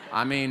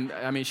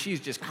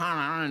 She's just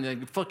kind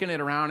of flicking it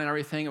around and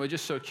everything. It was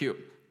just so cute.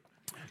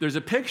 There's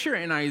a picture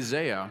in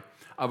Isaiah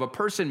of a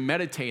person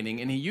meditating,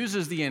 and he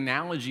uses the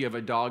analogy of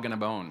a dog and a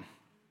bone.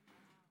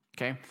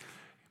 Okay?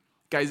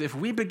 Guys, if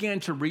we began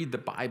to read the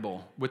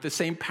Bible with the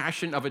same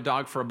passion of a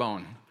dog for a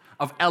bone,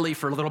 of Ellie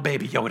for little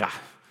baby Yoda,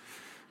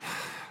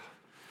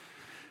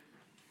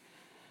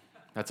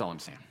 that's all I'm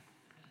saying.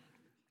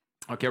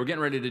 Okay, we're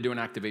getting ready to do an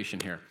activation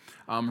here.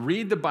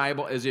 Read the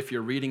Bible as if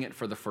you're reading it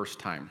for the first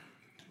time.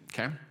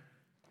 Okay?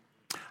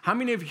 How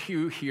many of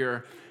you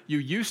here, you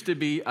used to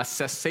be a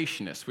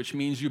cessationist, which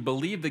means you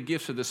believe the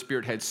gifts of the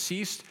Spirit had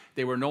ceased,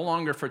 they were no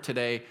longer for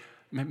today?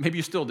 Maybe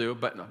you still do,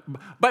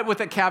 but with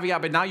a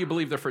caveat, but now you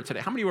believe they're for today.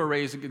 How many were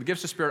raised, the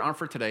gifts of the Spirit aren't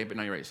for today, but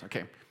now you're raised?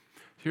 Okay.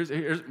 Here's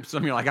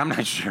some of you are like, I'm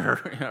not sure.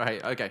 All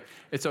right, okay.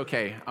 It's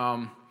okay.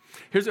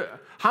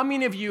 How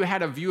many of you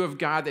had a view of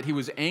God that he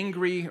was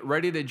angry,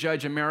 ready to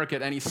judge America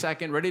at any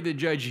second, ready to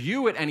judge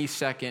you at any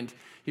second?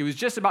 He was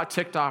just about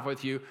ticked off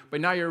with you, but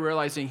now you're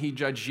realizing he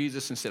judged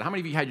Jesus instead. How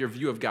many of you had your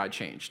view of God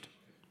changed?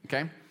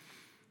 Okay?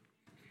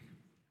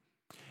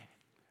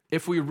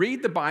 If we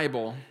read the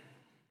Bible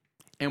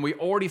and we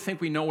already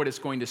think we know what it's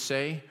going to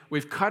say,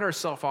 we've cut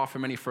ourselves off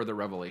from any further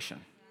revelation.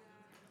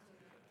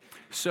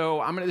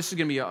 So this is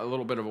going to be a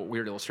little bit of a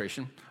weird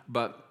illustration,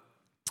 but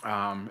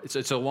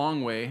it's a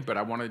long way, but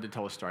I wanted to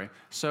tell a story.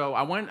 So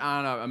I went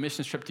on a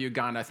missions trip to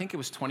Uganda. I think it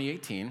was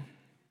 2018.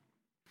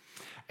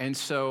 And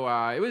so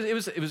maybe it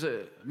was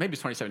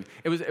 2017.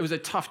 It was a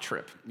tough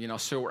trip,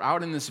 So we're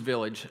out in this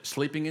village,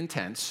 sleeping in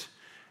tents.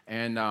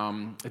 And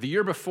the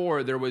year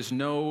before, there was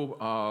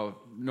no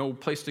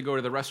place to go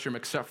to the restroom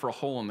except for a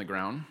hole in the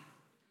ground.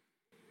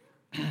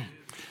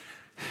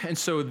 And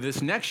so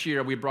this next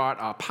year, we brought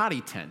a potty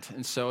tent.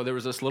 And so there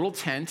was this little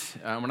tent.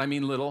 When I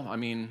mean little, I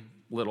mean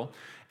little.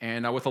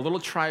 And with a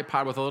little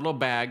tripod, with a little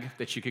bag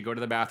that you could go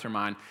to the bathroom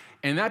on.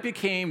 And that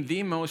became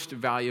the most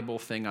valuable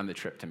thing on the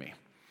trip to me.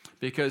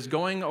 Because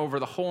going over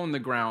the hole in the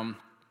ground,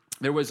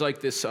 there was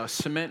like this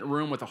cement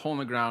room with a hole in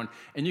the ground,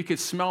 and you could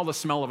smell the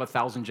smell of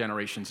 1,000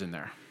 generations in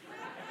there.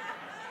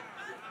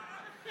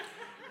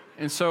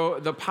 And so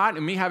the pot,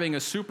 and me having a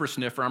super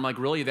sniffer, I'm like,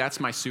 really, that's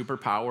my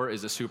superpower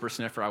is a super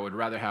sniffer. I would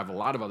rather have a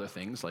lot of other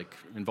things like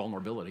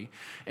invulnerability,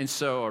 and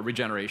so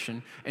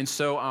regeneration. And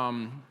so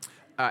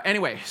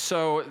anyway,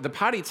 so the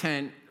potty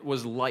tent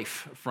was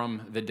life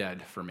from the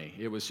dead for me.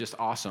 It was just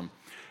awesome.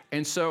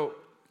 And so,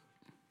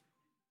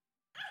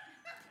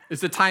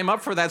 is the time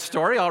up for that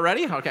story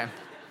already? Okay.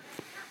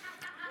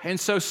 And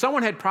so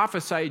someone had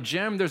prophesied,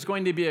 Jim, there's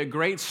going to be a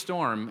great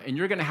storm, and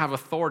you're going to have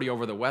authority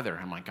over the weather.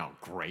 I'm like, oh,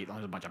 great.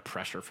 There's a bunch of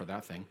pressure for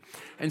that thing.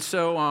 And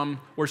so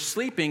we're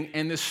sleeping,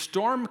 and this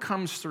storm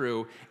comes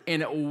through,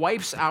 and it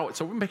wipes out.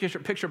 So we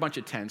picture a bunch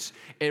of tents.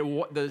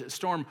 The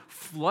storm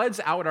floods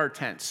out our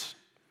tents,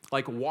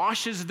 like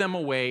washes them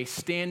away,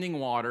 standing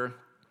water.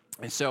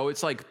 And so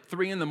it's like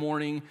 3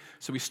 a.m,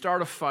 so we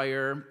start a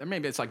fire, or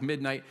maybe it's like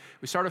midnight,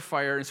 we start a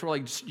fire, and so we're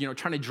like,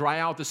 trying to dry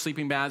out the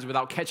sleeping bags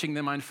without catching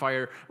them on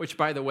fire, which,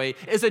 by the way,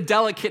 is a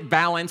delicate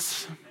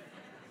balance.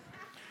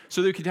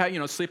 So that we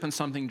could sleep on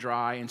something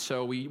dry, and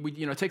so we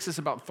it takes us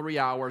about 3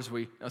 hours.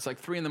 It's like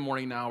 3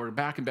 a.m. now, we're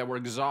back in bed, we're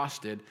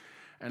exhausted,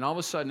 and all of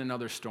a sudden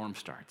another storm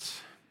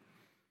starts.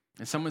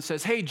 And someone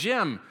says, hey,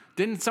 Jim,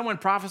 didn't someone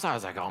prophesy? I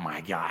was like, oh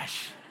my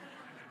gosh,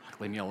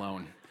 leave me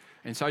alone.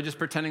 And so I just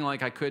pretending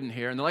like I couldn't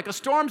hear. And they're like, a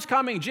storm's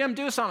coming. Jim,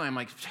 do something. I'm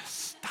like,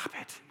 just stop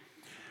it.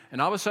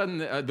 And all of a sudden,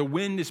 the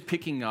wind is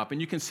picking up,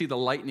 and you can see the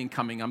lightning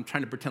coming. I'm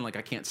trying to pretend like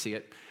I can't see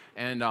it.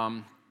 And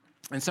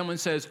someone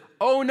says,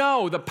 oh,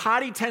 no, the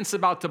potty tent's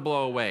about to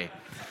blow away.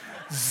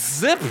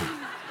 Zip.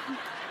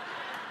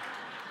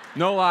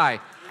 No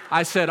lie.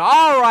 I said,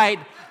 all right,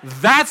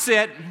 that's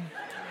it.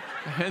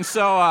 And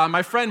so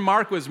my friend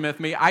Mark was with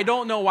me. I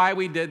don't know why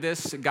we did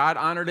this. God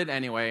honored it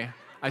anyway.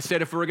 I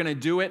said, if we're going to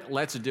do it,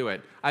 let's do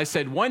it. I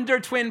said, Wonder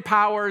Twin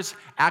powers,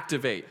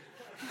 activate.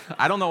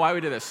 I don't know why we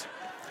did this.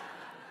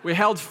 We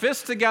held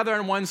fists together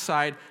on one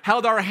side,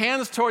 held our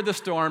hands toward the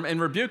storm,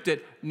 and rebuked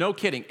it. No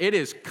kidding. It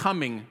is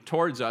coming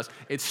towards us.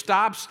 It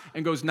stops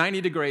and goes 90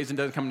 degrees and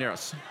doesn't come near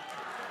us.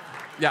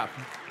 Yeah.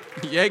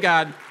 Yay,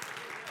 God.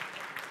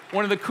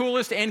 One of the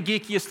coolest and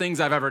geekiest things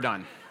I've ever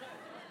done.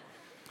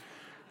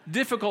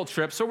 Difficult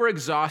trip, so we're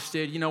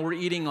exhausted. We're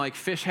eating like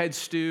fish head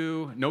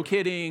stew, no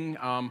kidding,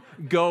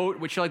 goat,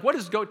 which you're like, what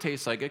does goat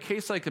taste like? It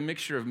tastes like a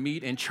mixture of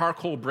meat and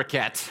charcoal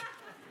briquette.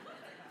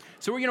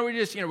 So we're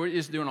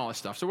just doing all this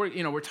stuff. So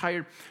we're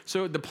tired.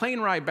 So the plane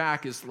ride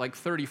back is like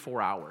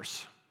 34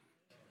 hours.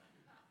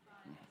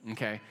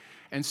 Okay,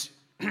 and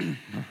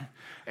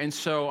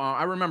so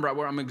I remember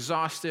I'm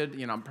exhausted.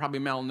 I'm probably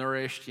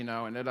malnourished.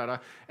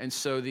 And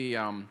so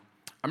I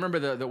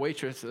remember the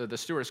waitress, the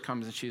stewardess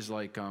comes and she's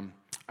like.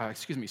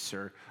 Excuse me,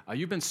 sir,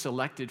 you've been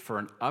selected for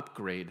an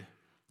upgrade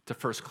to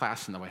first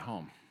class on the way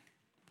home.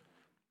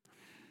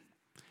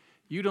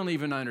 You don't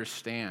even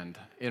understand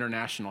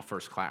international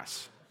first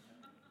class.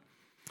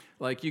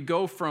 Like, you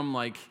go from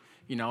like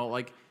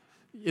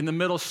in the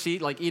middle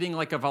seat, like eating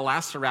like a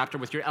velociraptor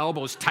with your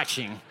elbows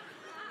touching,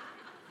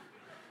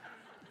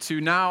 to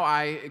now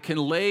I can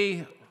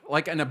lay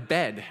like in a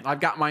bed. I've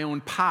got my own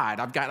pod.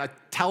 I've got a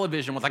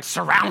television with like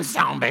surround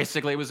sound,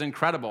 basically. It was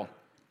incredible.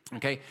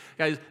 Okay,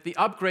 guys, the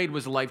upgrade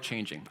was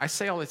life-changing. I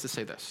say all this to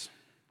say this.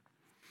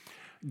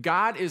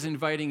 God is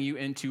inviting you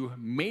into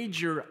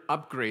major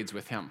upgrades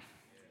with him.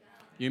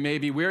 You may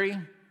be weary.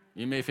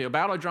 You may feel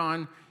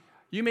battle-drawn.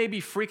 You may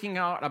be freaking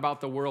out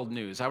about the world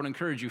news. I would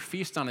encourage you,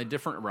 feast on a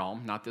different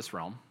realm, not this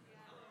realm.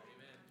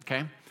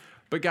 Okay?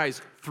 But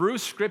guys, through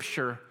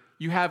Scripture,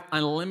 you have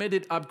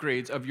unlimited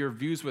upgrades of your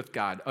views with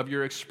God, of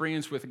your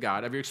experience with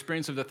God, of your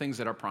experience of the things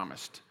that are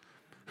promised.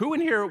 Who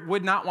in here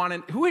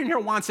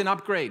wants an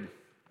upgrade?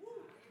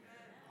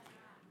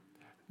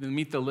 Then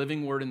meet the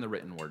living word and the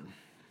written word.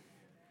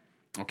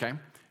 Okay?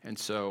 And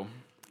so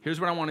here's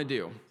what I want to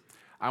do.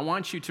 I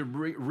want you to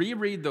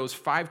reread those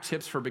 5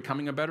 tips for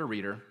becoming a better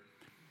reader,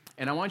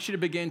 and I want you to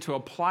begin to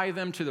apply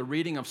them to the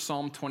reading of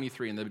Psalm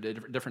 23 in the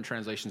different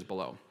translations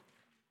below.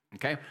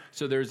 Okay?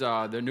 So there's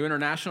the New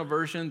International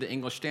Version, the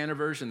English Standard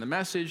Version, the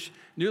Message,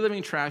 New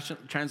Living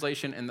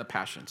Translation, and the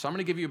Passion. So I'm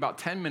going to give you about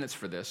 10 minutes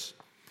for this.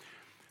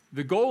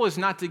 The goal is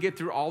not to get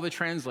through all the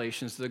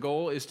translations. The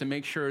goal is to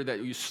make sure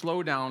that you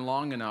slow down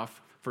long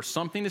enough for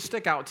something to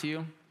stick out to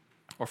you,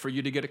 or for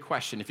you to get a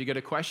question. If you get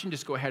a question,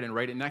 just go ahead and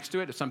write it next to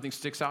it. If something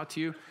sticks out to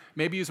you,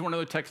 maybe use one of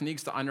the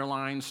techniques to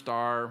underline,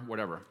 star,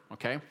 whatever,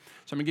 okay?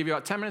 So I'm going to give you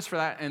about 10 minutes for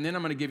that, and then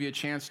I'm going to give you a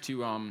chance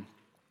to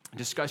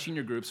discuss in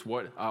your groups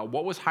what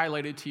was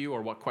highlighted to you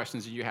or what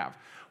questions did you have.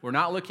 We're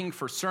not looking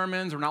for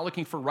sermons. We're not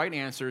looking for right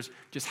answers,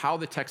 just how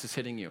the text is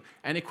hitting you.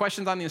 Any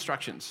questions on the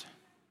instructions?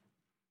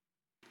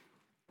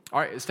 All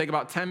right, let's take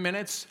about 10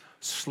 minutes.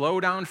 Slow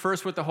down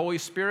first with the Holy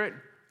Spirit.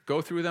 Go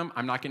through them.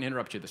 I'm not going to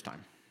interrupt you this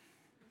time.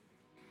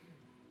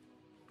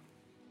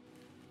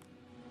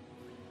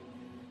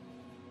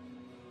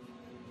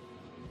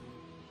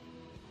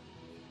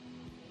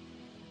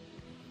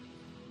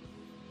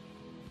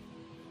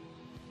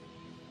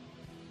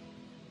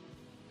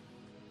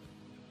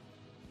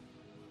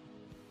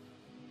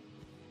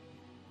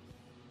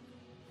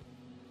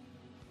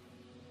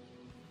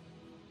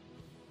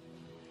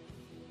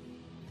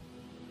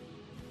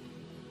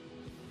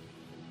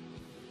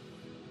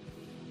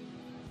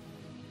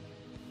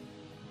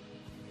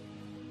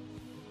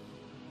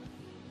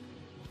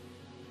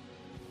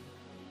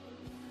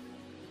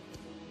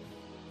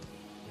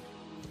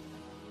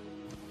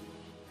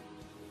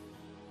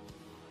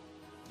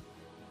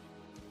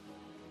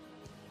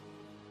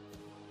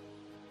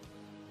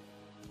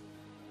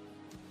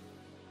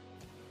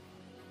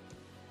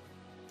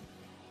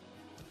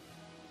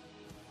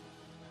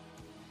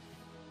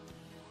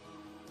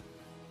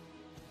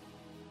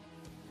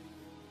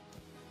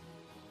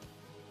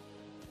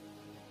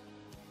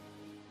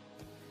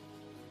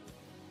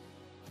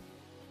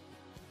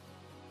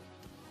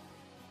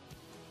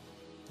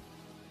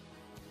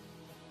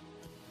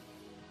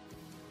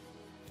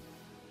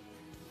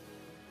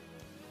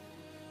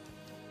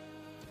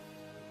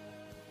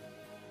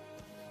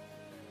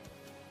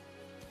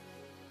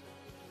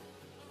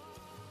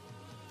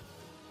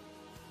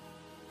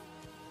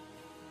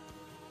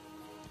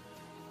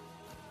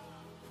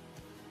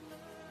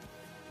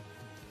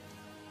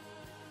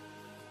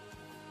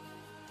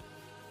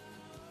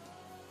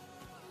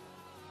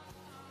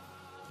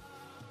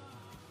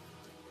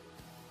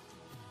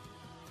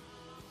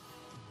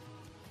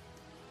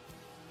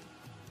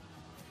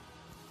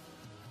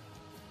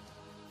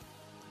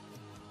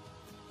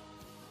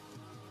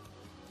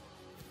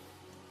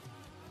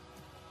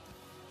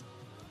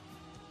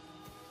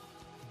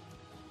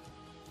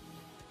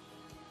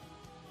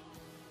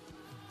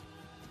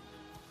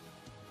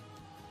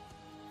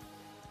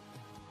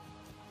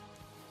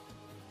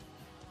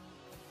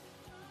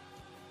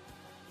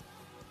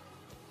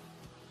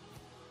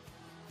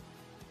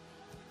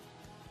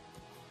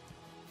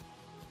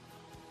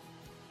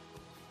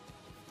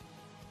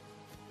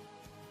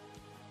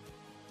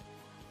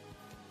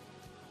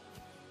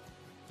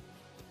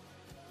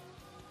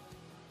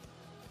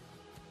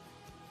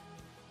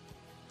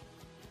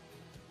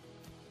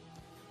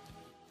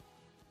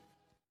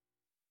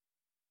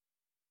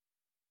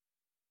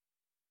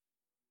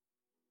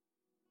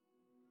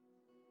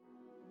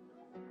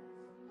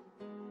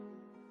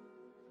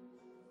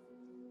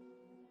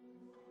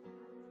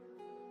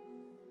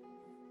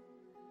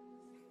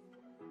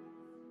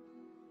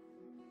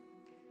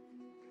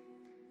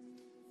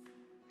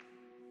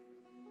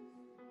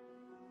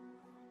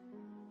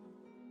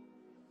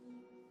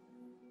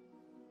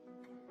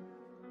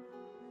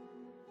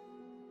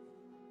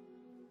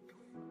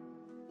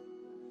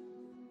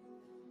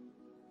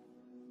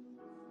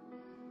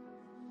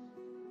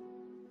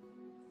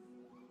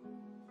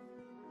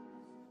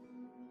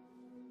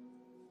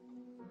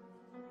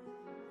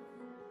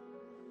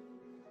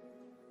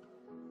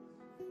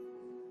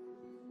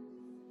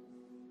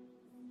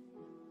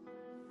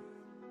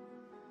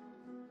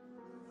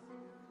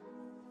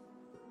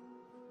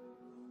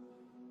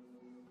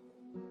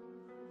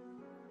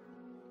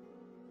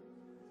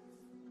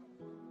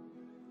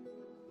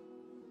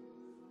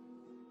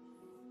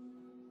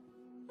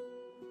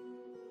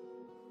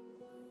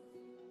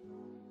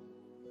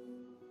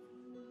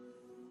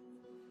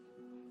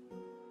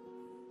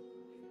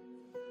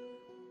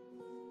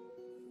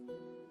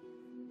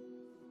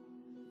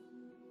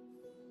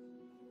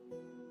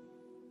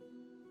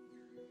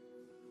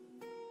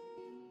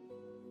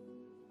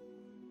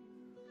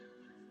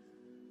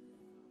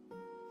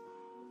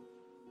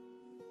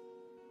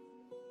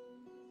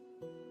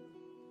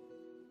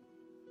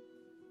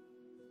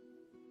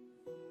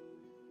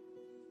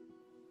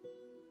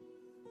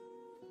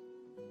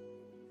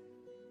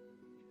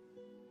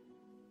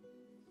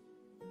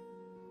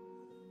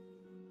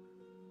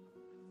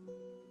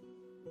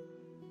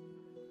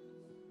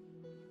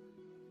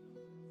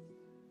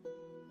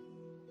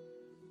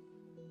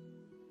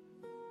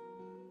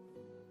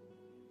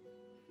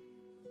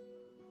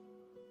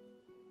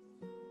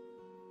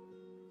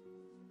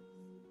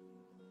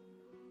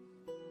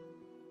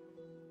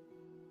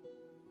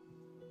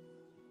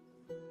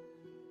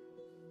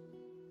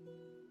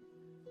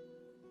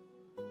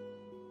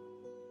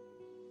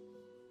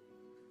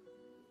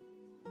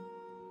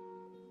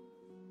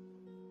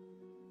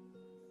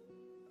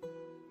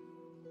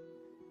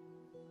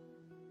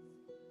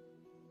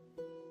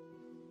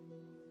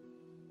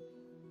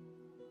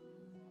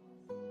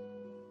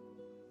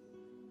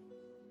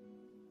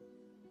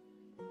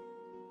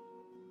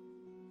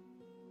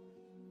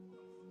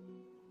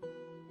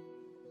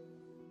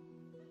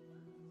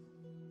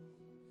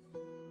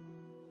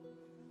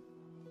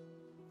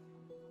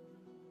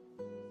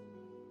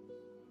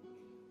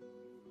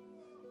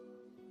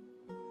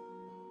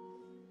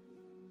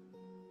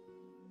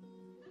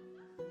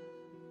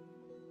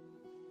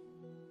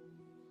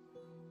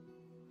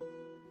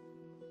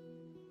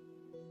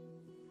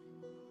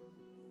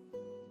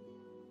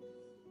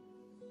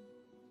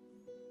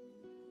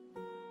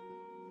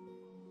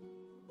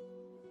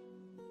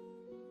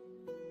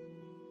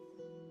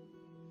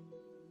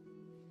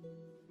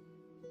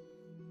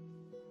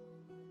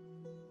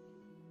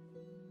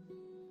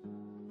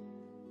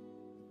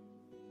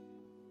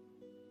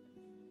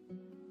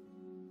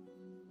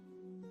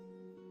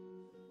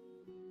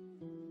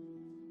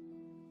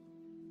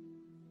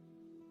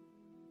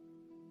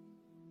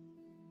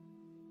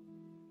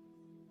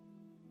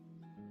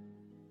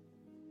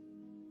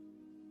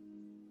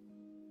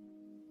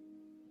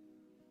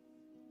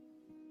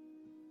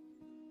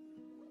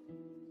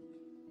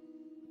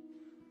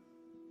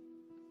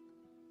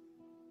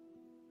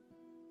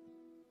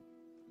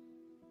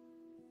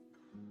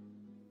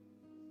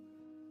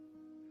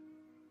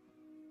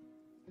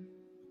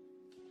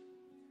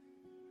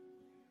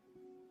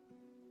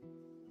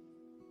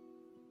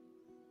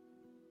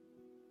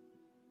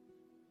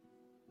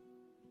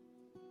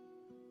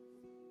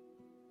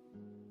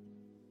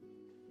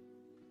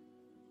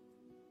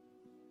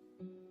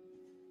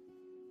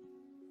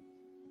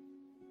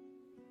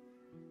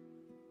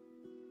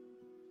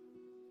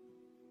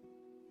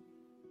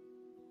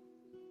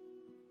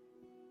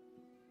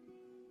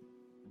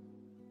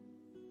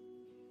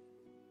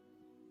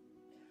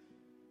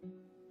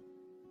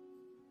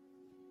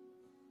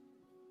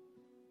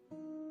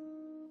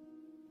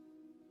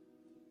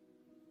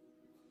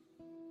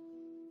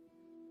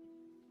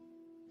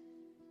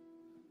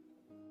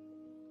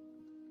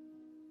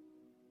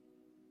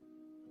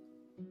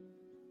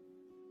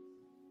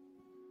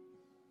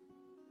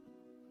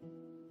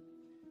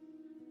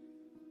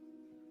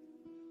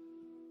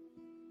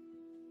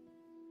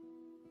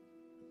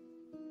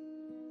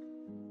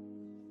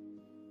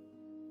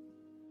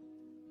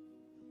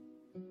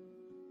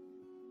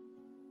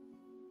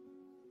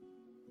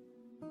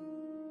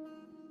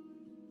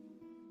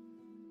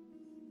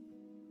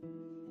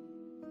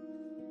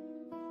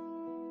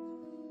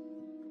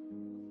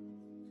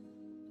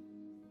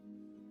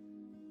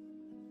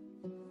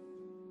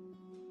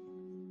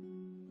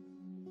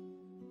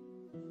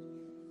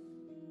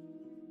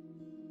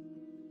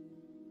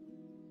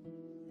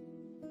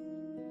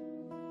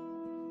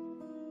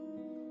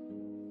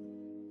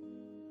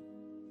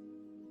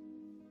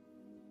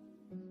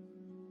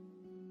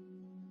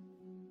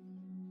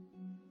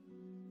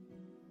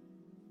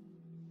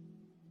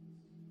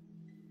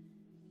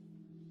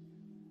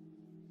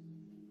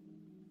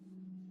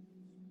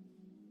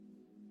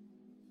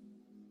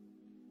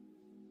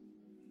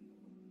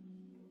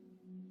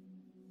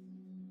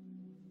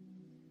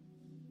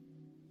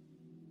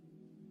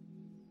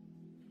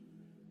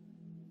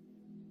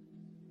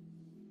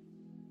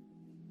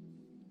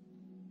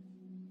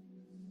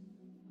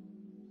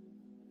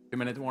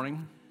 2-minute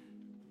warning.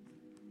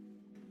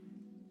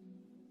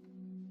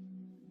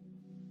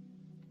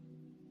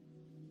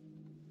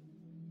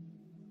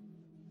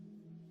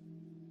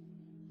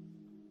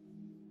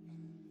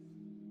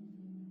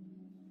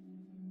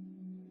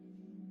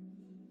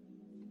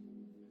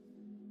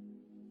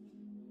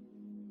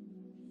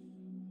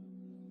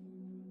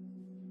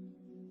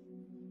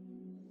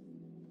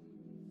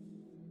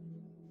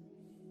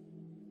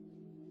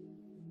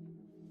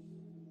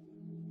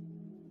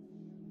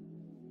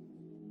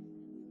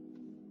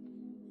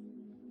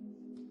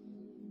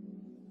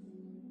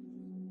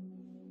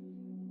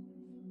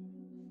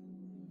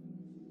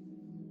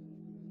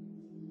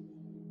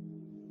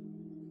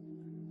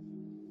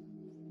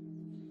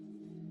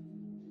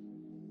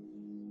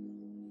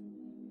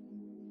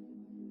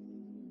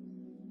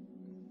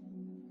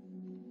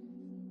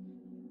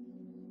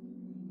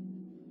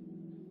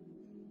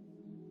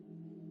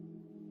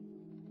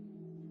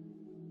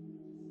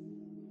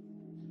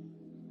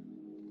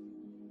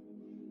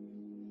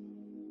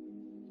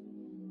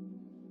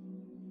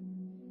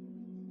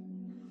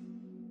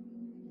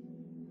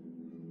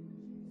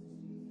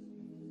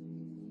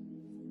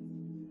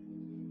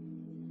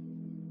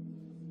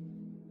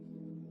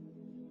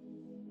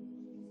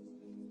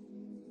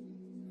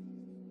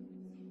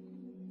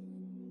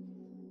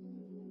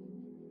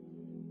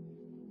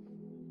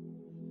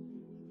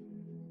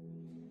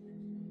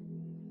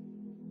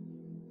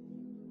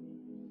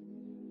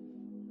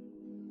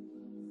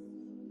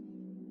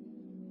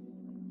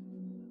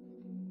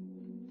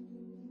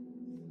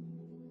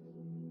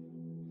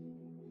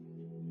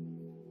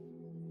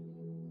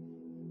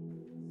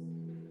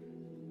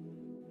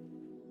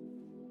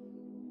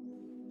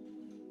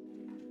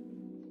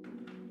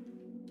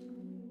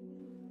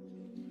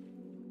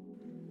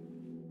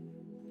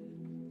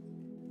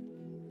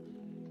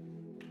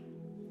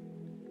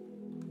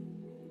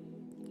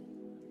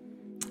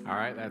 All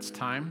right, that's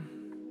time.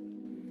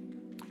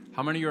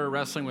 How many of you are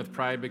wrestling with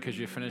pride because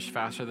you finished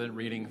faster than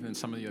reading than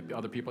some of the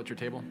other people at your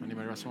table?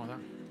 Anybody wrestling with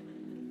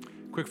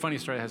that? Quick funny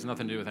story, has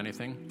nothing to do with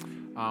anything.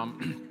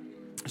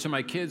 So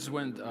my kids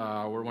went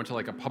to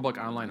like a public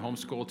online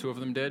homeschool, 2 of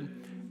them did,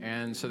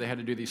 and so they had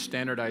to do these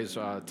standardized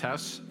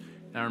tests.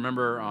 And I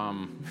remember,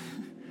 I'm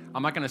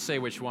not going to say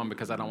which one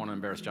because I don't want to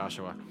embarrass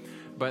Joshua,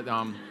 but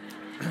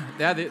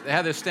they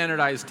had this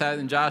standardized test,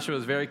 and Joshua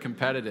was very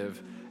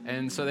competitive.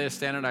 And so they had a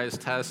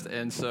standardized test,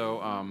 and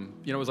so,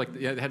 it was like,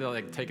 they had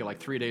to take it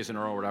 3 days in a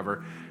row or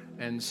whatever.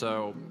 And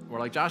so we're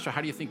like, Joshua,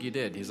 how do you think you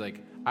did? He's like,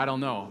 I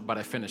don't know, but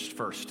I finished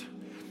first.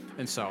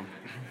 And so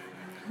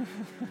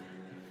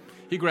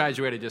he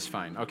graduated just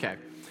fine. Okay.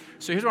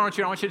 So here's what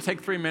I want you to take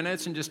 3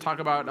 minutes and just talk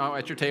about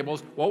at your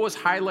tables, what was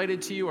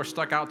highlighted to you or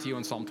stuck out to you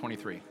in Psalm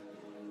 23?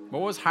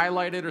 What was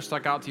highlighted or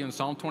stuck out to you in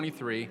Psalm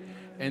 23?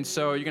 And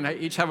so you're going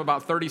to each have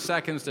about 30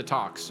 seconds to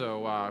talk,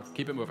 so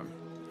keep it moving.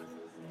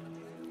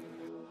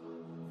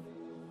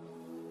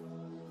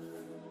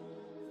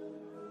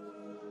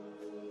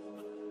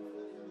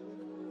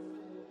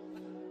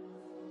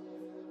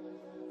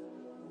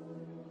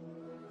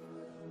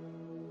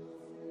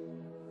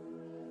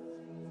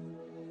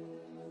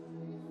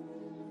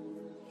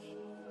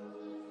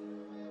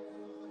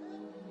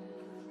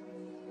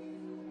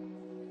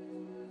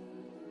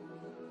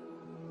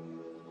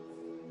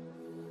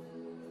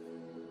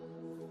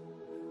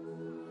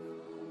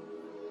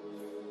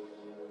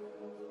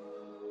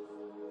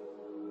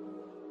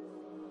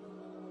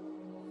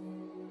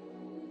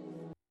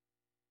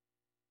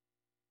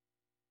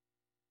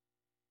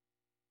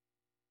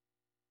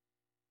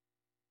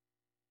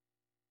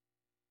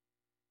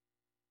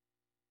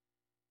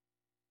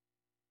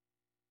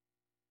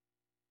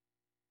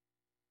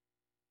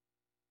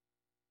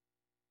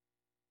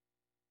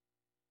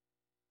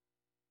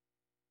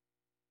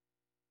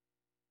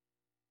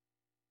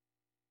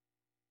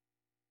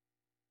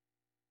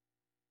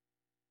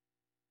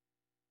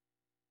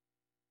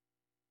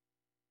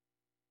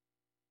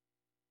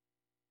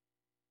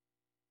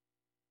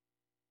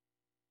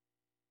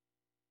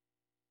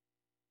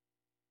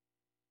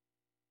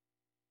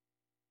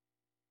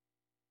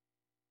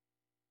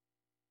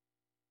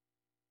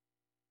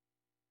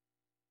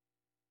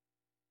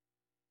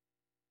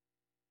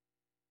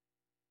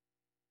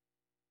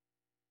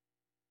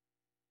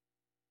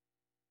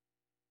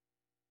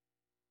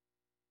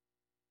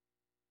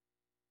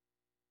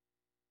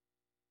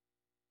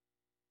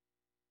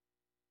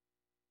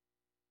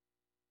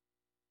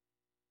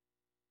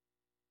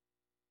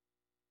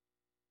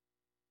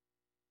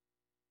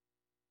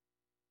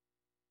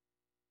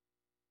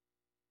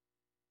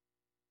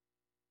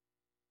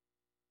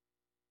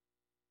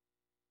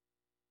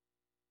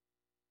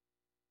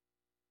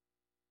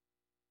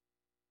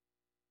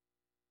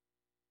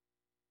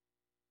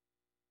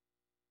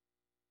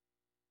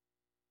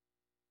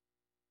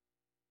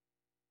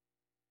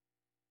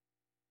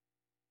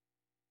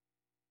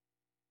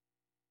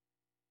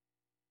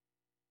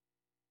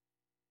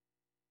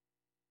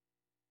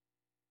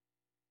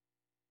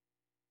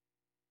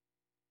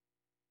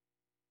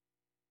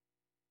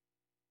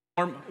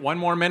 One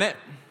more minute.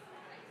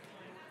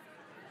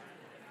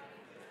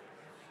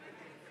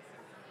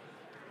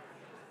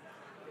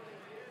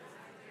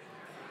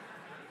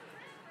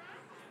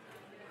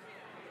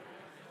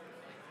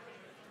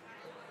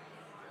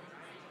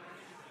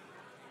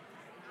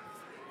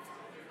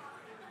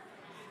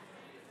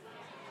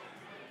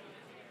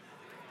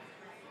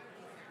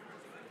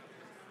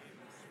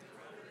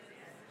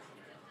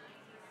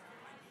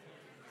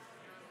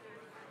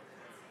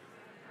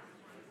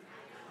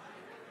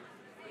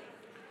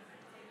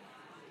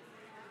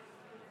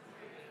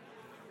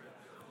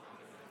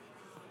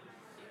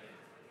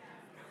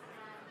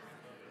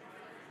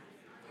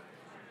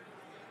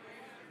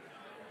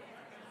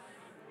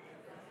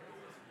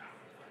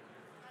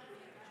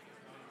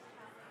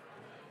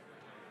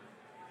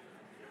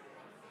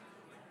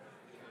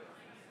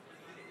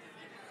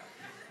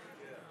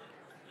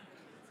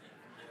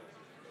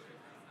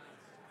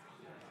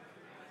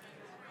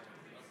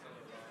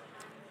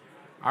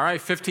 All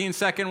right,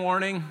 15-second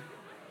warning.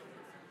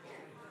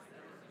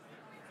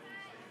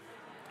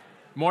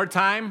 More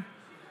time?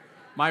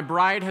 My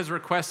bride has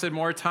requested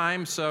more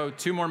time, so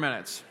 2 more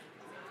minutes.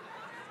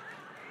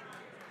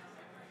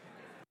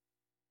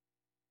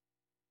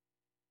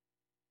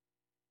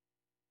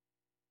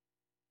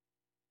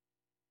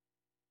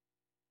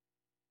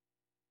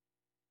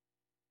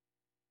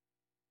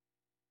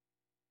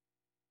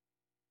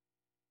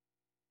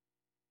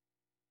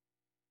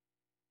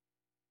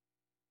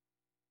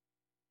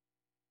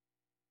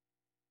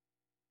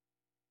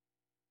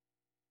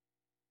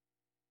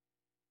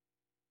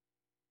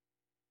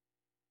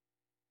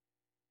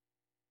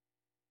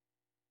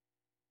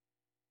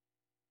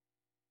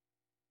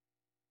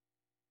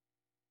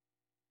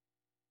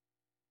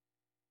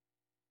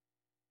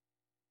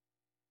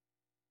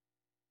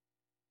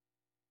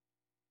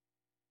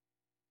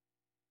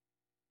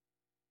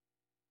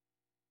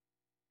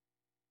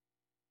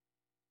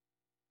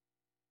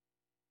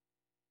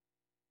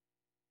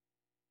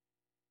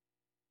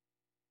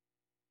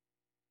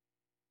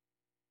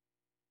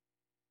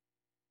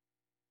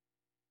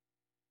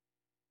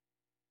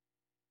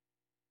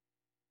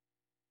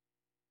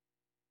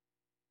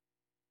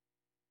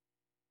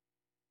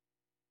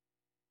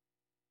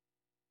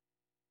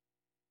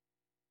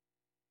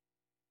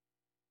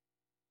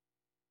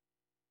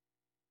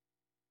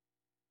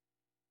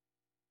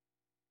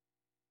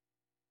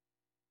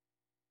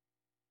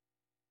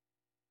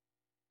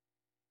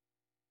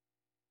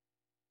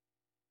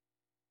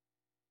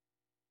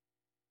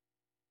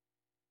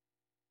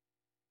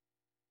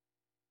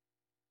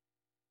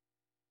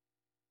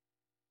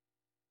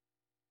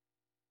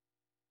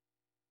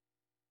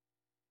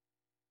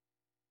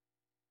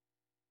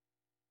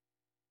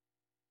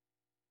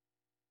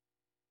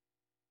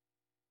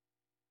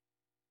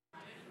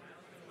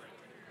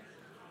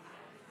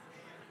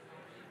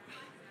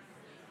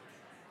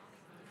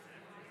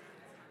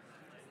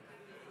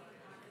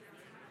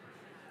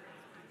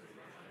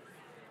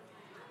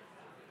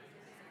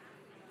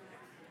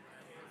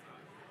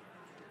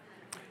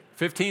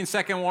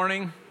 Fifteen-second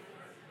warning.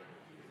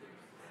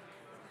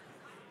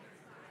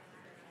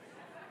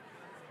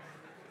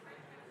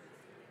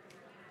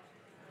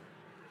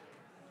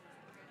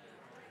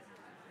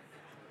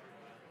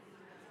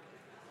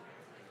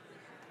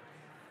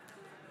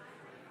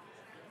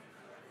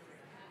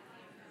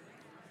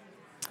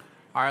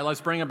 All right,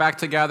 let's bring it back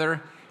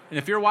together. And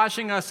if you're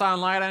watching us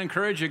online, I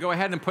encourage you, go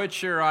ahead and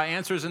put your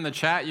answers in the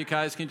chat. You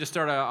guys can just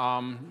start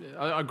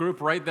a group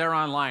right there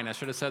online. I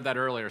should have said that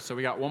earlier. So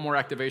we got one more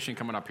activation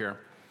coming up here.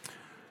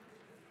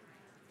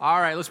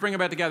 All right, let's bring it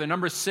back together.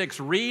 Number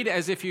 6, read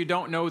as if you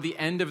don't know the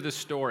end of the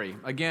story.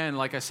 Again,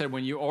 like I said,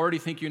 when you already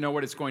think you know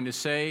what it's going to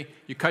say,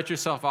 you cut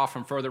yourself off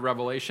from further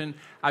revelation.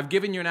 I've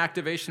given you an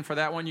activation for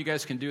that one. You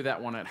guys can do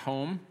that one at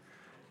home.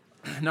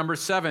 Number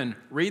 7,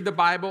 read the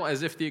Bible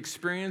as if the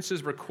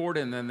experiences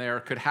recorded in there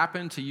could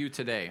happen to you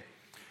today.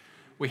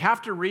 We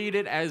have to read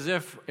it as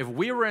if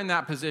we were in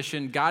that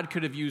position, God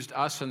could have used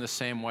us in the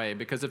same way.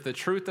 Because if the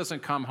truth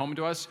doesn't come home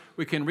to us,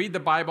 we can read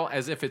the Bible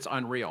as if it's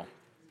unreal.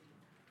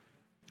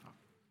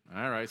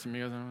 All right, some of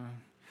you guys.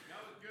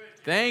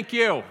 Thank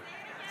you.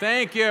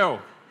 Thank you.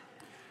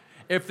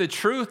 If the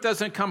truth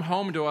doesn't come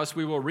home to us,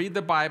 we will read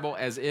the Bible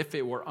as if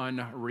it were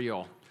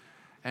unreal.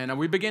 And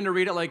we begin to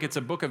read it like it's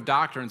a book of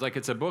doctrines, like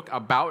it's a book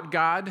about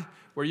God,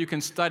 where you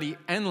can study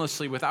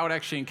endlessly without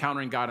actually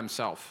encountering God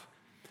himself.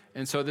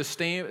 And so the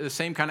same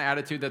kind of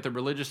attitude that the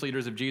religious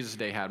leaders of Jesus'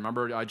 day had.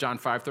 Remember John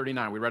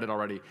 5:39, we read it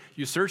already.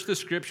 You search the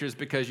scriptures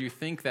because you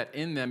think that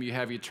in them you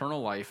have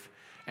eternal life,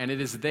 and it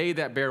is they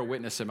that bear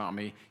witness about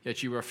me,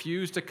 yet you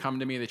refuse to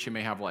come to me that you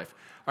may have life.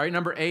 All right,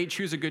 number 8,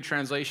 choose a good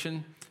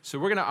translation. So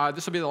we're going to,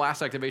 this will be the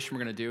last activation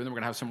we're going to do, and then we're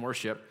going to have some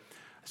worship.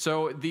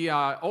 So the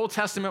Old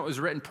Testament was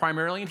written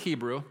primarily in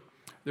Hebrew.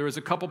 There was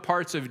a couple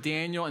parts of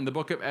Daniel and the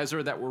book of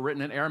Ezra that were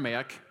written in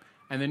Aramaic,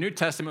 and the New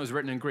Testament was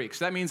written in Greek.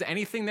 So that means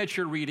anything that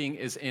you're reading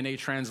is in a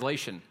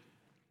translation.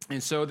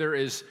 And so there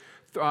is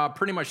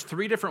pretty much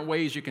 3 different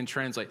ways you can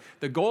translate.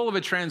 The goal of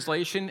a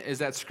translation is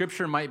that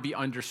Scripture might be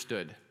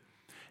understood.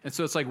 And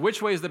so it's like,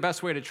 which way is the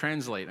best way to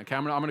translate? Okay,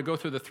 I'm going to go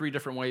through the 3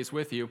 different ways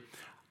with you.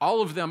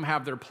 All of them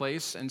have their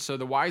place, and so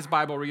the wise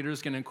Bible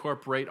readers can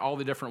incorporate all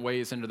the different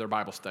ways into their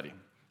Bible study.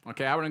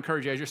 Okay, I would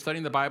encourage you, as you're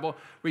studying the Bible,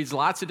 read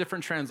lots of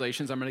different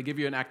translations. I'm going to give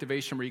you an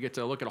activation where you get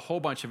to look at a whole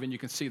bunch of it, and you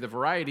can see the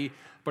variety,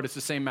 but it's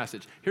the same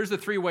message. Here's the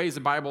 3 ways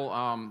the Bible,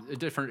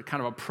 different kind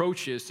of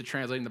approaches to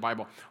translating the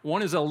Bible.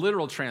 One is a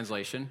literal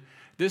translation.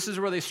 This is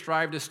where they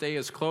strive to stay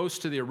as close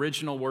to the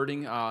original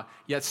wording,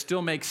 yet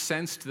still make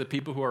sense to the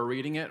people who are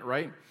reading it,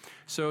 right?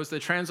 So as the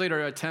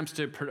translator attempts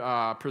to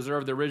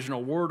preserve the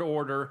original word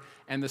order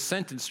and the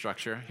sentence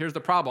structure, here's the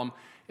problem,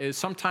 is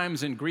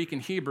sometimes in Greek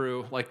and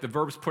Hebrew, like the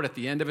verbs put at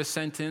the end of a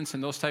sentence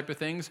and those type of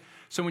things.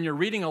 So when you're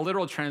reading a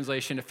literal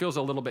translation, it feels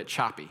a little bit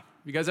choppy.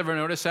 You guys ever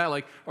notice that?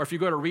 Like, or if you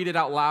go to read it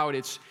out loud,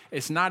 it's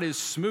not as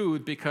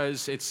smooth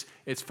because it's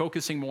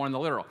focusing more on the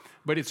literal.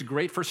 But it's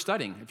great for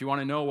studying. If you want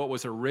to know what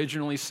was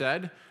originally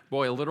said,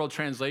 boy, a literal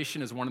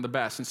translation is one of the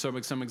best. And so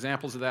some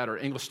examples of that are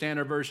English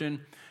Standard Version,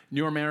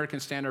 New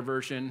American Standard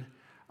Version,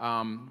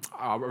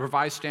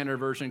 Revised Standard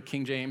Version,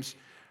 King James.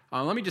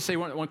 Let me just say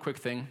one quick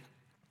thing.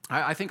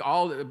 I think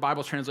all the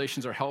Bible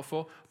translations are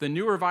helpful. The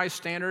New Revised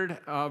Standard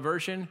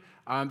Version,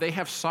 they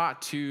have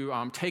sought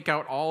to take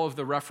out all of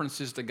the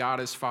references to God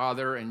as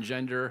Father and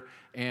gender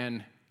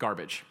and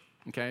garbage.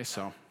 Okay,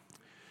 so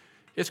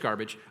it's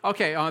garbage.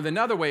 Okay,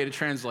 another way to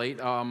translate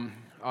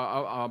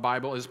a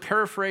Bible is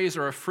paraphrase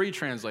or a free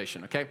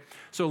translation. Okay,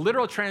 so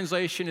literal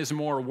translation is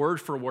more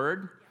word for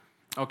word.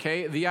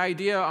 Okay, the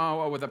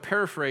idea with a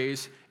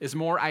paraphrase is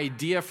more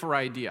idea for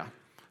idea.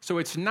 So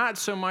it's not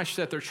so much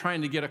that they're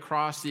trying to get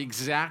across the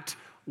exact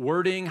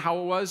wording, how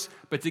it was,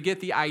 but to get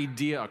the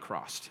idea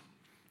across.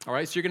 All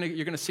right, so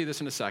you're gonna see this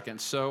in a second.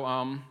 So,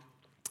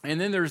 and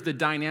then there's the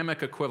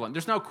dynamic equivalent.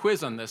 There's no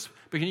quiz on this,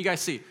 but can you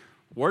guys see?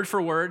 Word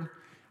for word,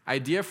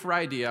 idea for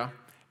idea,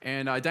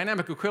 and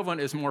dynamic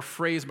equivalent is more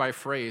phrase by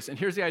phrase. And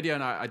here's the idea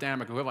in a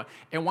dynamic equivalent.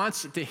 It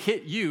wants to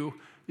hit you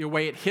the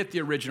way it hit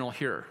the original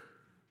hearer.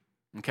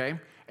 Okay?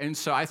 And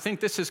so I think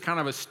this is kind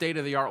of a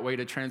state-of-the-art way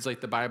to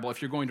translate the Bible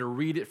if you're going to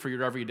read it for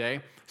your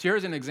everyday. So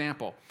here's an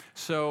example.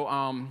 So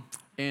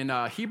in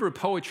Hebrew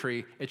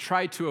poetry, it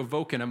tried to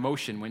evoke an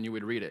emotion when you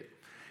would read it.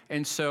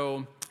 And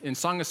so in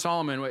Song of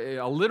Solomon,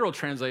 a literal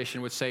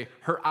translation would say,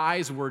 her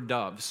eyes were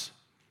doves.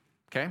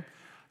 Okay?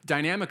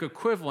 Dynamic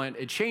equivalent,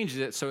 it changes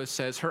it so it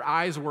says, her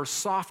eyes were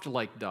soft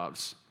like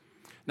doves.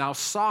 Now,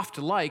 soft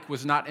like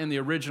was not in the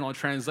original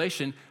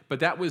translation, but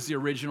that was the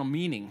original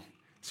meaning.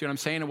 See what I'm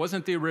saying? It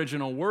wasn't the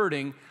original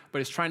wording,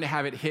 but it's trying to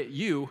have it hit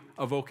you,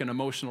 evoke an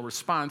emotional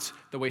response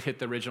the way it hit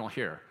the original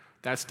here.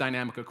 That's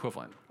dynamic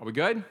equivalent. Are we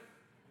good?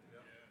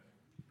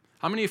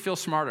 How many of you feel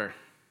smarter?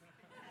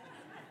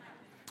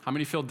 How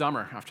many feel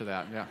dumber after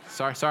that? Yeah,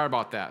 sorry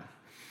about that.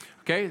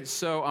 Okay,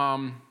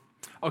 so,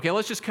 okay,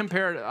 let's just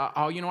compare it.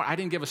 Oh, you know what? I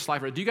didn't give a slide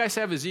for it. Do you guys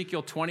have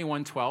Ezekiel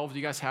 21:12? Do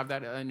you guys have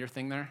that in your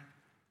thing there?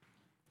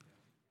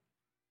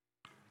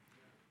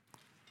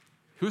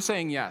 Who's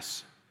saying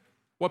yes?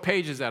 What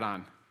page is that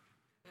on?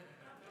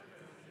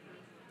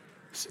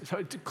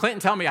 So, Clinton,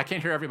 tell me. I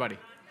can't hear everybody.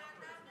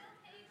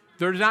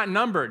 They're not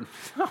numbered.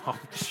 Oh,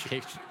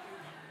 jeez.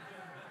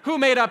 Who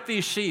made up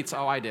these sheets?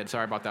 Oh, I did.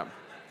 Sorry about that.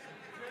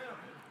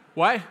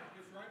 What? It's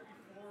right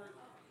before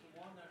the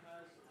one that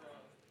has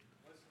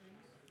the listings.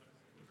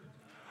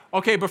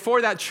 Okay,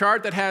 before that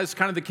chart that has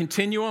kind of the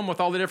continuum with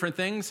all the different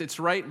things, it's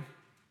right.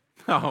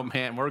 Oh,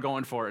 man, we're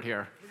going for it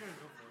here. We're going to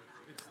go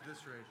for it. It's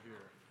this right here.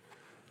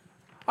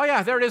 Oh,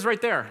 yeah, there it is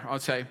right there, I'll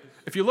say.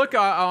 If you look,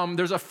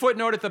 there's a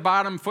footnote at the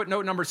bottom,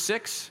 footnote number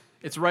 6.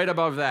 It's right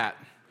above that,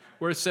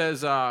 where it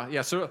says,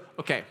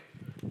 okay,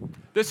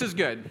 this is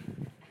good.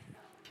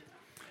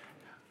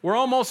 We're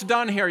almost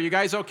done here. You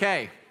guys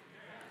okay?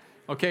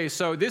 Okay,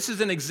 so this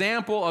is an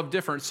example of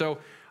different. So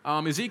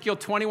Ezekiel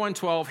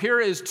 21:12, here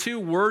is 2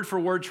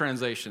 word-for-word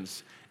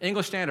translations.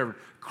 English Standard,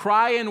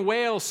 cry and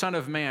wail, son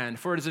of man,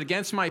 for it is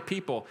against my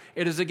people.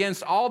 It is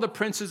against all the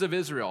princes of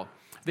Israel.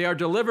 They are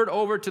delivered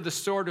over to the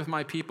sword of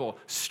my people.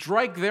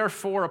 Strike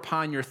therefore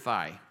upon your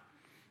thigh.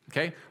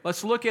 Okay,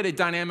 let's look at a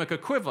dynamic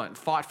equivalent,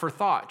 thought for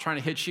thought, trying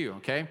to hit you,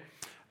 okay?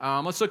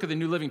 Let's look at the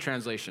New Living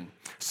Translation.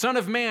 Son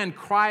of man,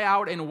 cry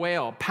out and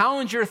wail.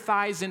 Pound your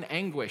thighs in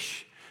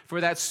anguish,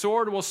 for that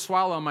sword will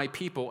swallow my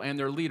people and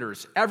their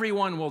leaders.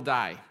 Everyone will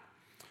die.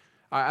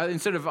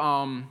 Instead of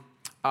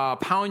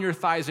pound your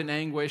thighs in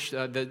anguish,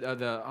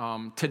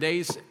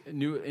 today's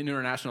New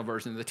International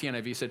Version, the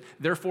TNIV said,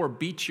 therefore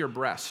beat your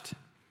breast.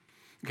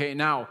 Okay,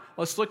 now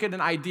let's look at an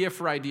idea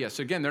for idea.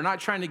 So again, they're not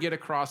trying to get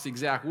across the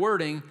exact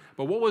wording,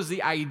 but what was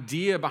the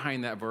idea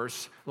behind that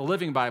verse? The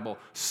Living Bible.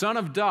 Son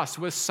of dust,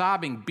 with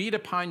sobbing, beat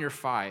upon your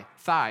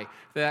thigh.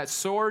 That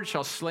sword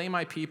shall slay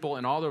my people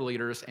and all their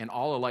leaders, and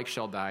all alike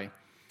shall die.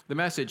 The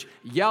Message,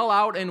 yell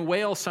out and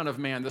wail, son of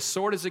man. The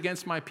sword is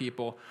against my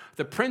people.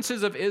 The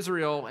princes of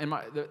Israel and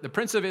the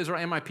prince of Israel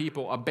and my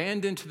people,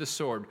 abandoned to the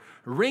sword.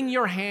 Wring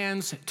your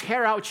hands,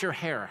 tear out your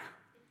hair.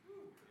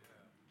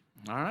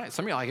 All right,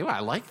 some of you are like, oh, I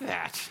like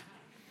that.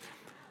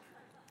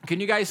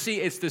 Can you guys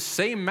see it's the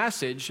same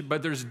message,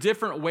 but there's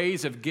different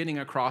ways of getting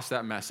across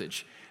that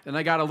message. And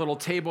I got a little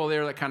table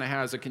there that kind of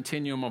has a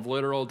continuum of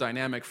literal,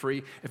 dynamic,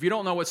 free. If you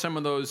don't know what some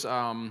of those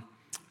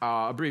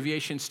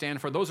abbreviations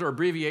stand for, those are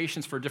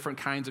abbreviations for different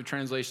kinds of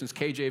translations,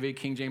 KJV,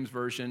 King James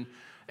Version,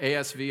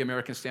 ASV,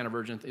 American Standard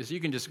Version. So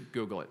you can just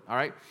Google it, all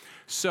right?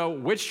 So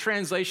which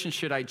translation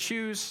should I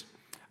choose?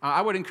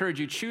 I would encourage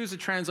you, choose a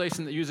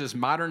translation that uses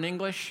modern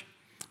English.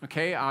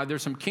 Okay,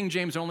 there's some King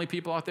James only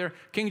people out there.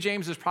 King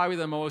James is probably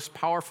the most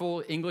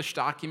powerful English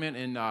document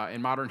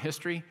in modern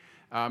history.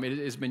 It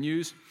has been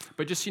used.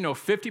 But just,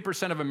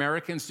 50% of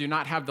Americans do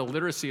not have the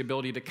literacy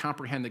ability to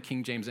comprehend the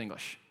King James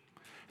English.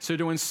 So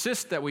to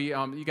insist that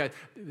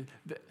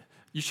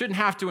you shouldn't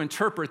have to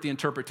interpret the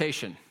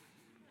interpretation.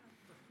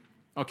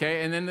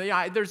 Okay, and then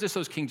there's just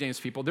those King James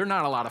people. They're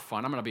not a lot of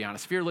fun. I'm going to be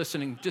honest. If you're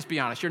listening, just be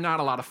honest. You're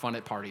not a lot of fun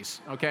at parties,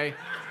 okay?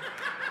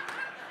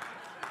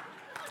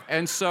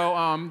 And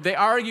so they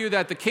argue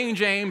that the King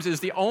James is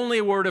the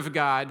only word of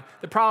God.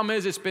 The problem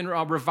is it's been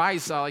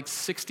revised like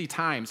 60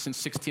 times since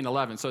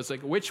 1611. So it's like,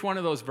 which one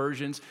of those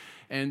versions?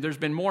 And there's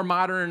been more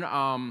modern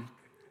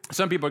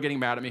Some people are getting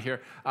mad at me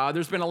here.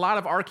 There's been a lot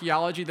of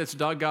archaeology that's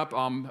dug up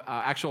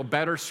actual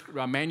better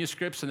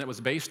manuscripts than it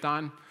was based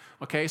on.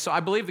 Okay, so I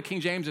believe the King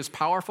James is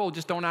powerful.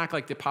 Just don't act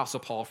like the Apostle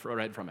Paul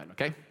read from it,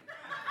 okay?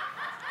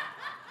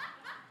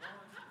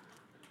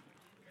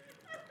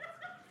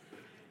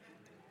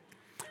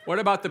 What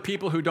about the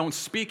people who don't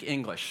speak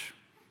English?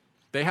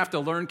 They have to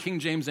learn King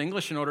James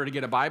English in order to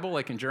get a Bible,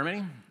 like in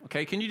Germany.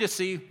 Okay, can you just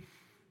see,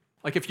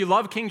 like if you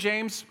love King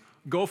James,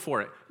 go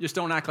for it. Just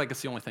don't act like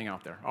it's the only thing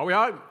out there. Are we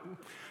out?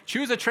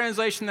 Choose a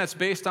translation that's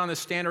based on the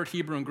standard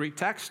Hebrew and Greek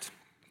text.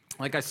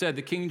 Like I said,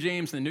 the King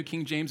James and the New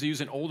King James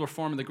use an older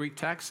form of the Greek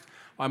text,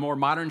 while more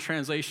modern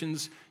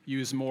translations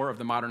use more of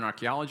the modern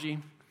archaeology.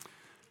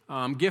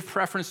 Give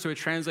preference to a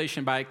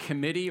translation by a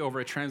committee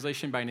over a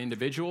translation by an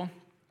individual.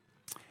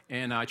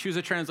 And choose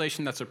a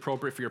translation that's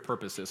appropriate for your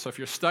purposes. So if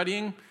you're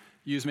studying,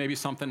 use maybe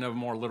something of a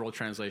more literal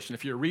translation.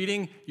 If you're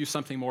reading, use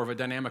something more of a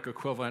dynamic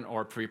equivalent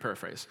or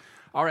pre-paraphrase.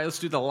 All right, let's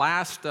do the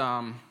last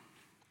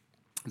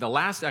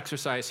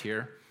exercise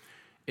here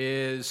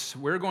is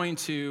we're going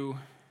to,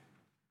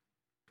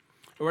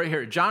 right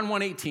here, John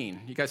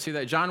 1:18. You guys see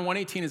that? John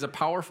 1:18 is a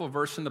powerful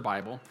verse in the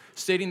Bible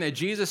stating that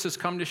Jesus has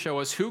come to show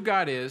us who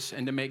God is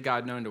and to make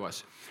God known to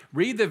us.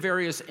 Read the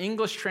various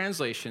English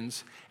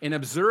translations and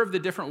observe the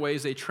different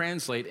ways they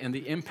translate and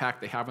the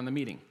impact they have on the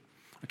meaning.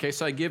 Okay,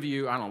 so I give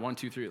you, I don't know, 1,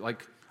 2, 3,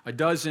 like a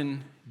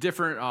dozen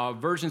different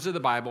versions of the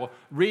Bible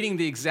reading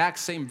the exact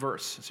same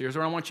verse. So here's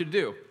what I want you to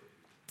do.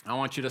 I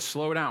want you to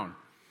slow down.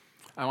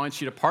 I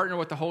want you to partner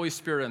with the Holy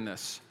Spirit in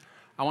this.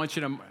 I want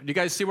you to, do you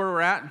guys see where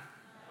we're at?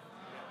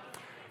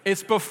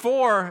 It's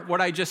before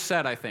what I just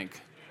said, I think.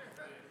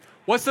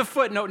 What's the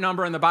footnote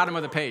number on the bottom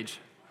of the page?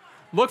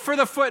 Look for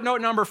the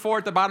footnote number 4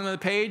 at the bottom of the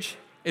page.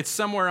 It's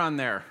somewhere on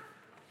there.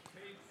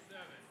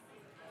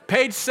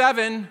 Page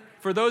 7,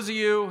 for those of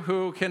you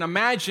who can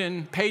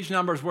imagine page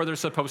numbers where they're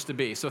supposed to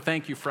be. So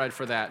thank you, Fred,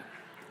 for that.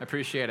 I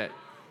appreciate it.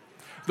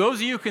 Those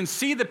of you who can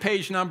see the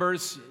page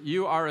numbers,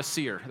 you are a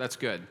seer. That's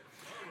good.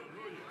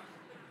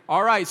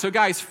 All right, so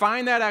guys,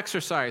 find that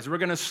exercise. We're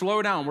going to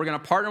slow down. We're going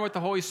to partner with the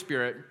Holy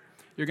Spirit.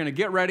 You're going to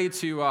get ready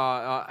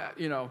to,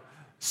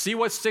 see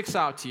what sticks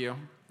out to you.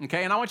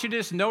 Okay, and I want you to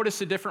just notice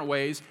the different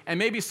ways and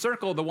maybe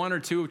circle the 1 or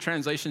 2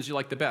 translations you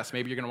like the best.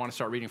 Maybe you're going to want to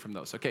start reading from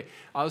those. Okay,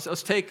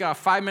 let's take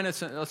 5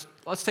 minutes.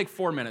 Let's take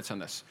 4 minutes on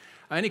this.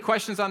 Any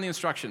questions on the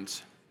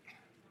instructions?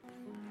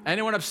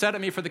 Anyone upset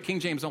at me for the King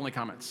James only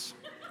comments?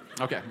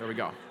 Okay, there we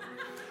go.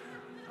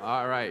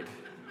 All right.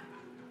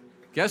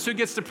 Guess who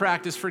gets to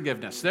practice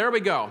forgiveness? There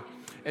we go.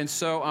 And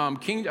so,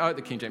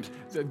 the King James,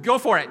 go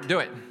for it. Do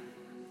it.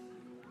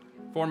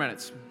 4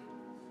 minutes.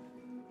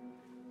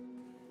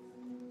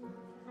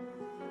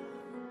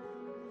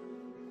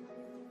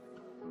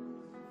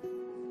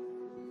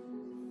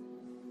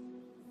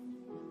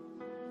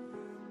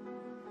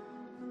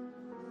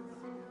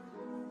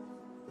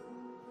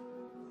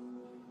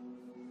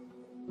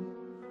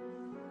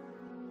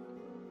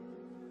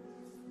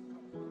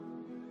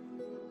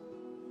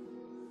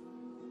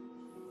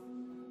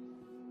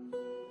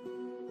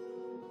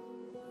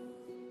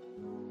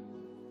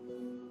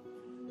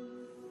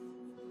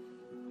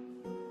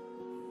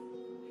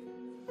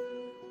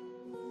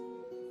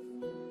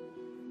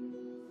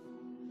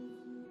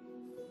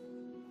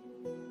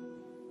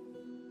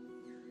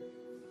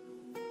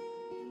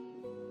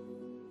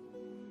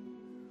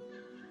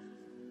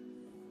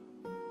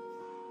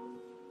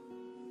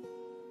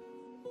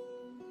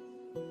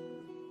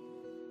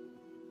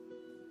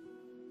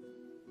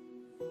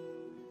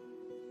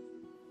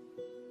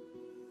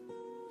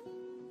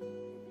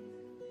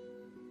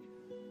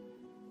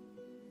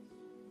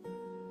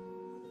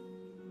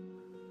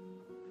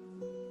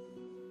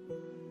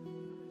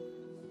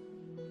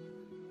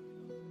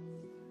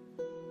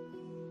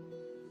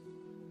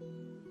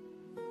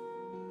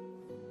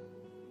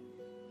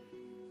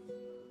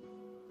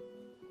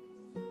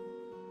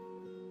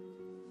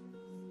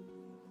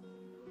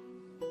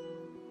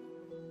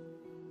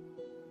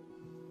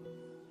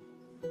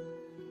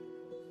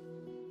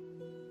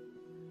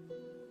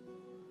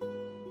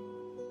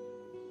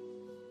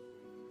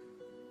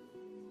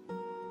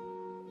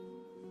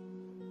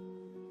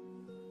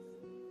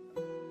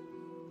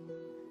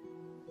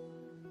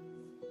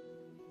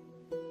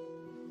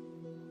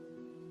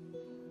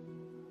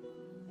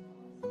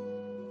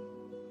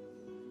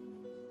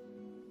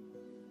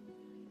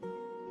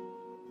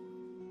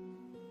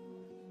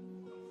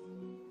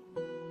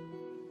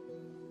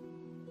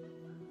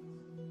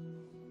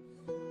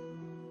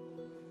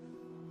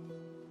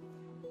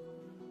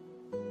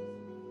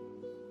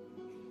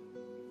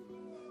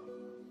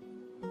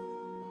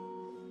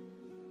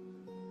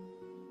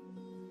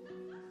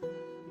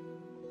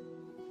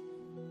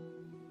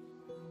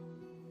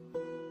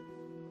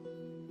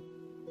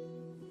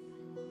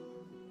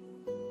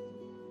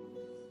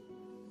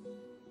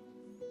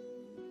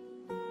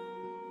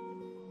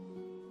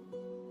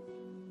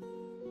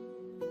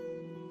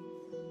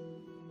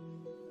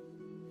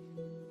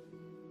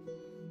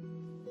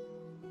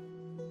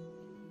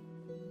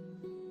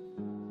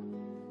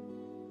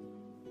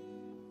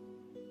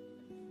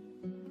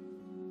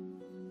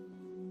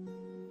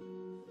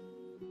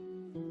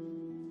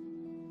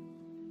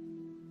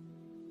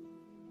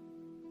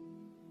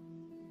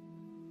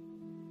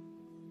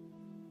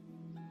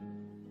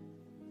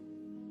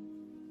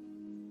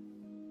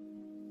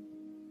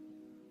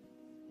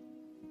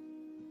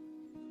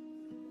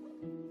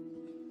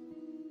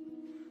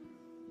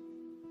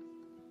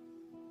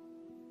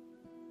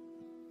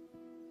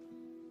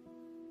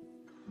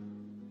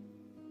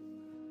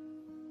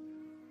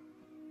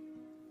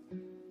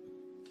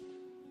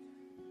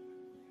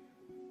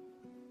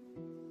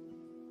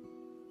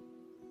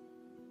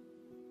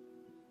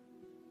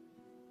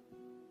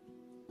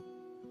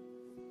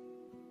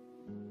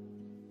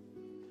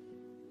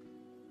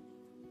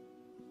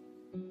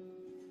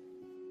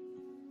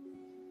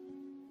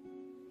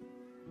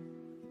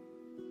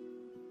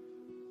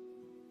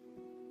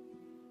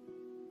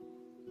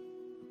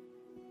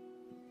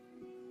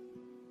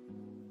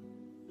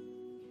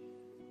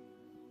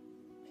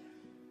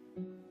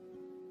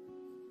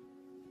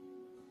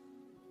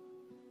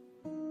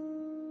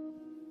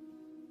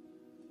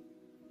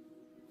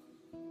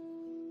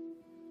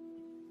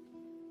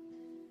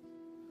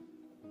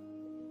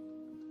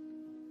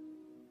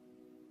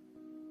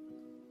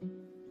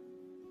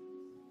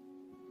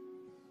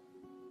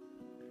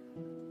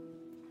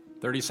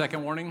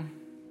 30-second warning.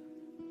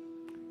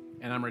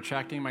 And I'm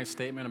retracting my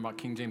statement about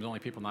King James only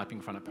people not being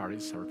fun at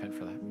parties. I repent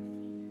for that.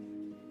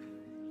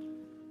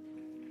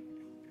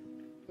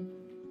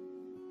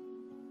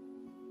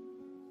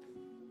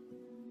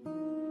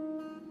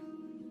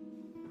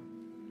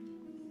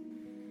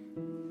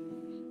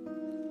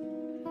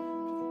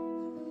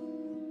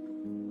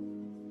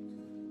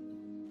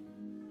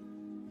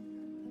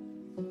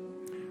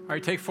 All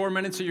right, take 4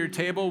 minutes at your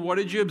table. What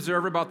did you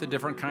observe about the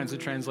different kinds of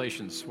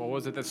translations? What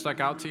was it that stuck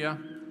out to you?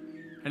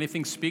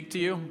 Anything speak to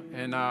you?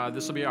 And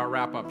this will be our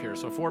wrap up here.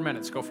 So 4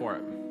 minutes, go for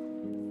it.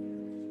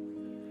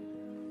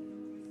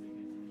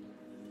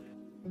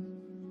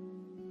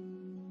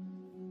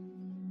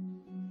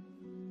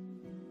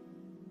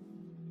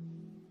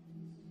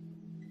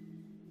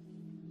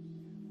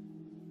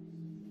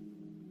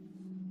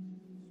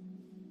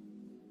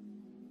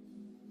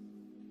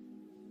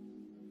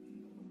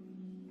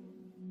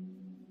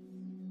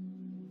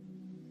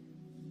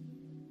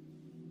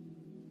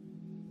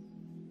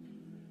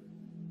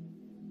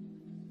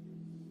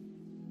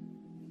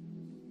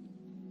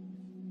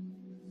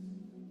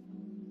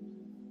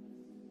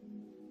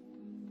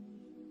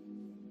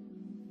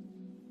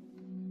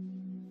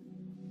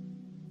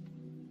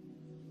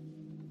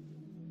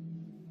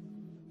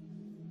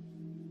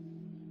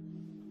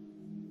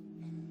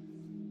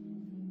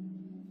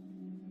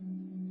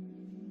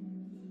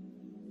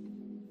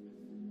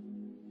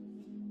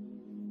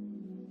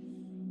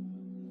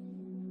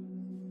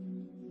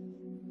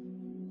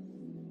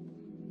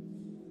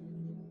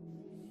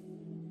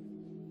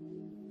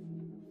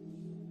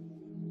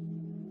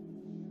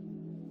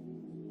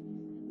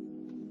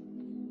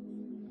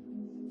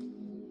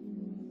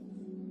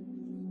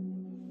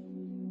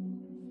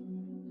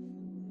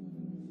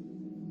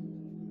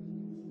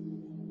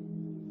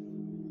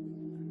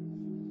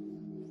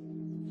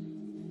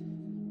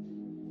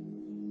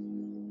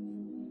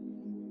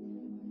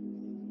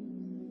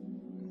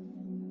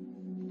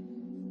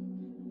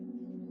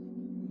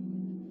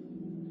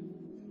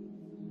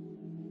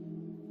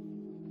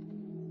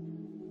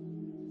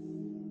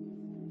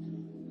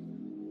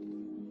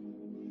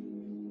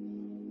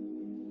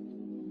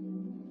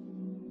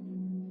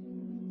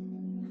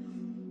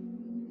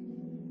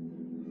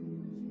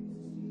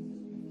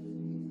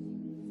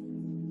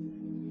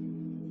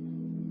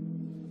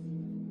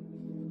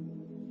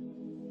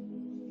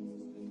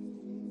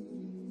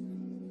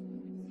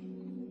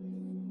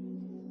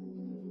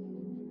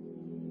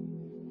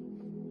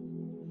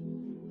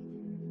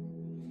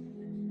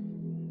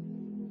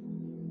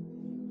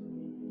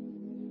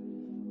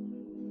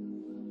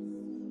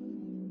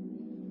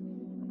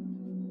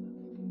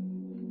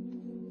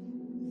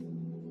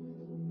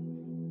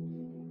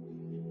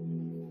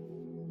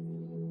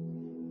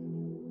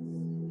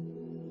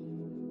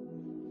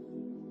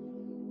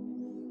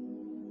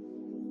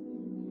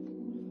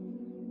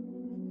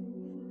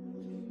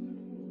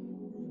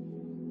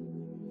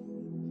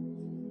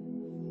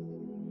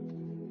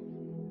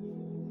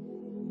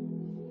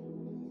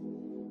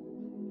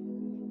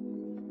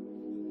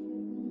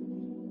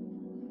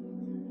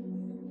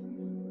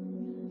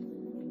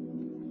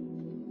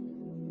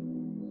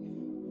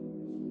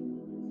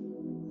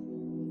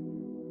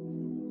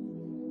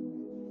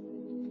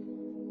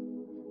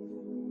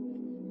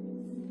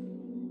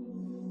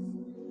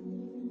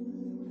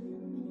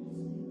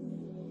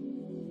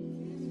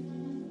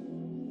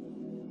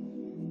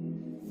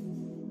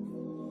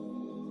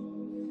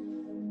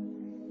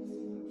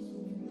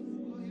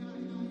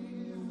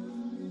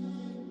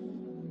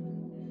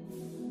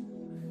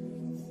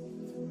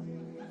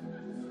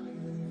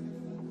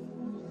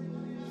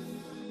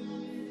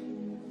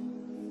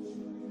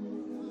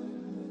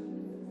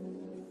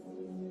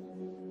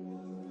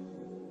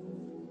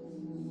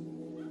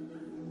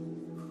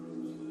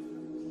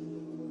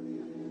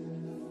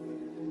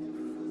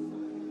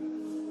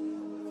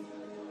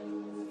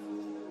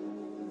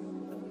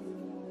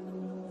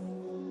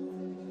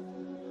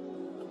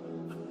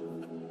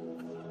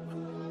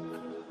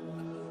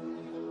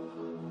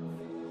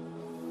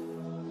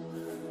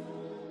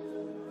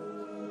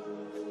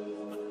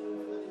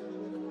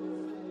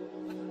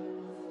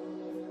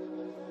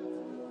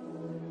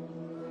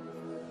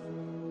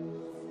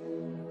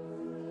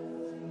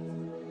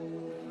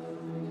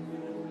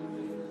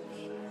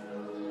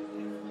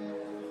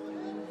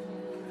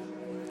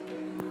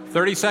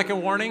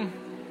 Thirty-second warning.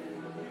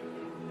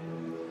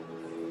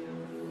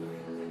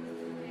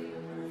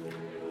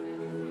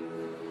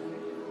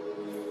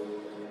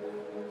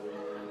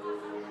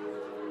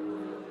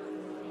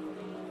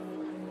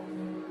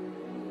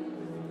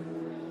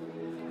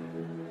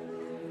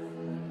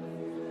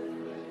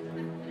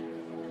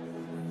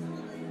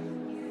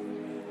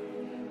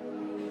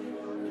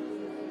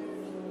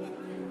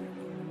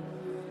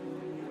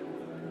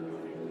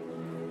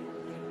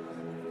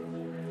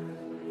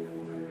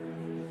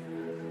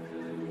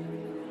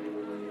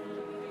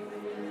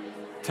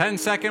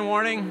 Ten-second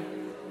warning.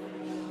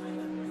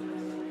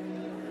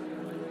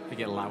 They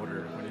get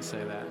louder when you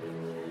say that.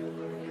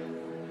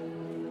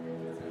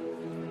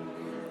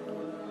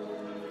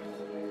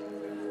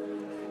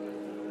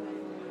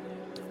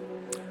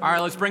 All right,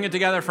 let's bring it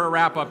together for a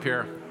wrap up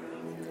here.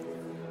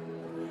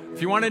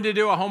 If you wanted to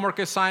do a homework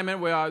assignment,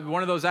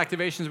 one of those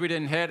activations we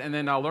didn't hit, and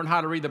then learn how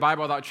to read the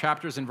Bible without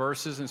chapters and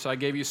verses, and so I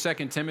gave you 2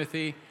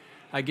 Timothy.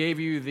 I gave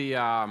you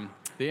the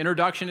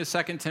introduction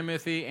to 2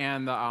 Timothy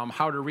and the,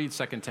 how to read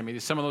 2 Timothy.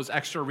 Some of those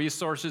extra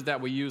resources that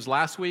we used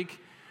last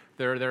week,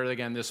 they're there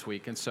again this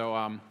week. And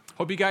so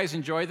hope you guys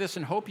enjoy this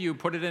and hope you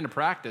put it into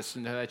practice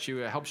and that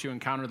it helps you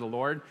encounter the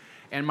Lord.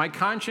 And my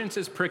conscience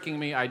is pricking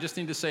me. I just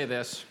need to say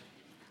this.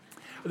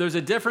 There's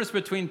a difference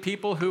between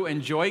people who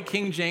enjoy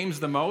King James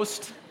the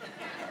most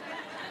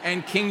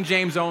and King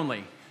James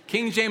only.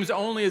 King James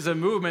only is a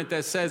movement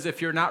that says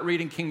if you're not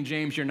reading King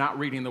James, you're not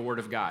reading the Word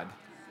of God.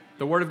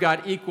 The Word of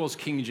God equals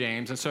King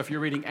James, and so if you're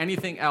reading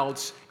anything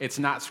else, it's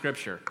not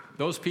Scripture.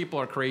 Those people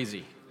are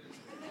crazy.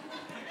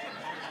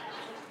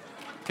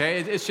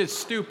 Okay, it's just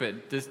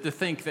stupid to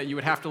think that you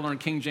would have to learn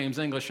King James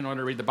English in order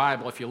to read the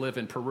Bible if you live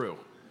in Peru.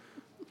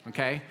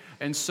 Okay,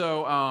 and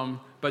so,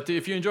 but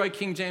if you enjoy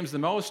King James the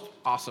most,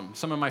 awesome.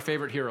 Some of my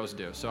favorite heroes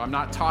do, so I'm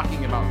not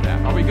talking about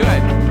that. Are we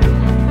good?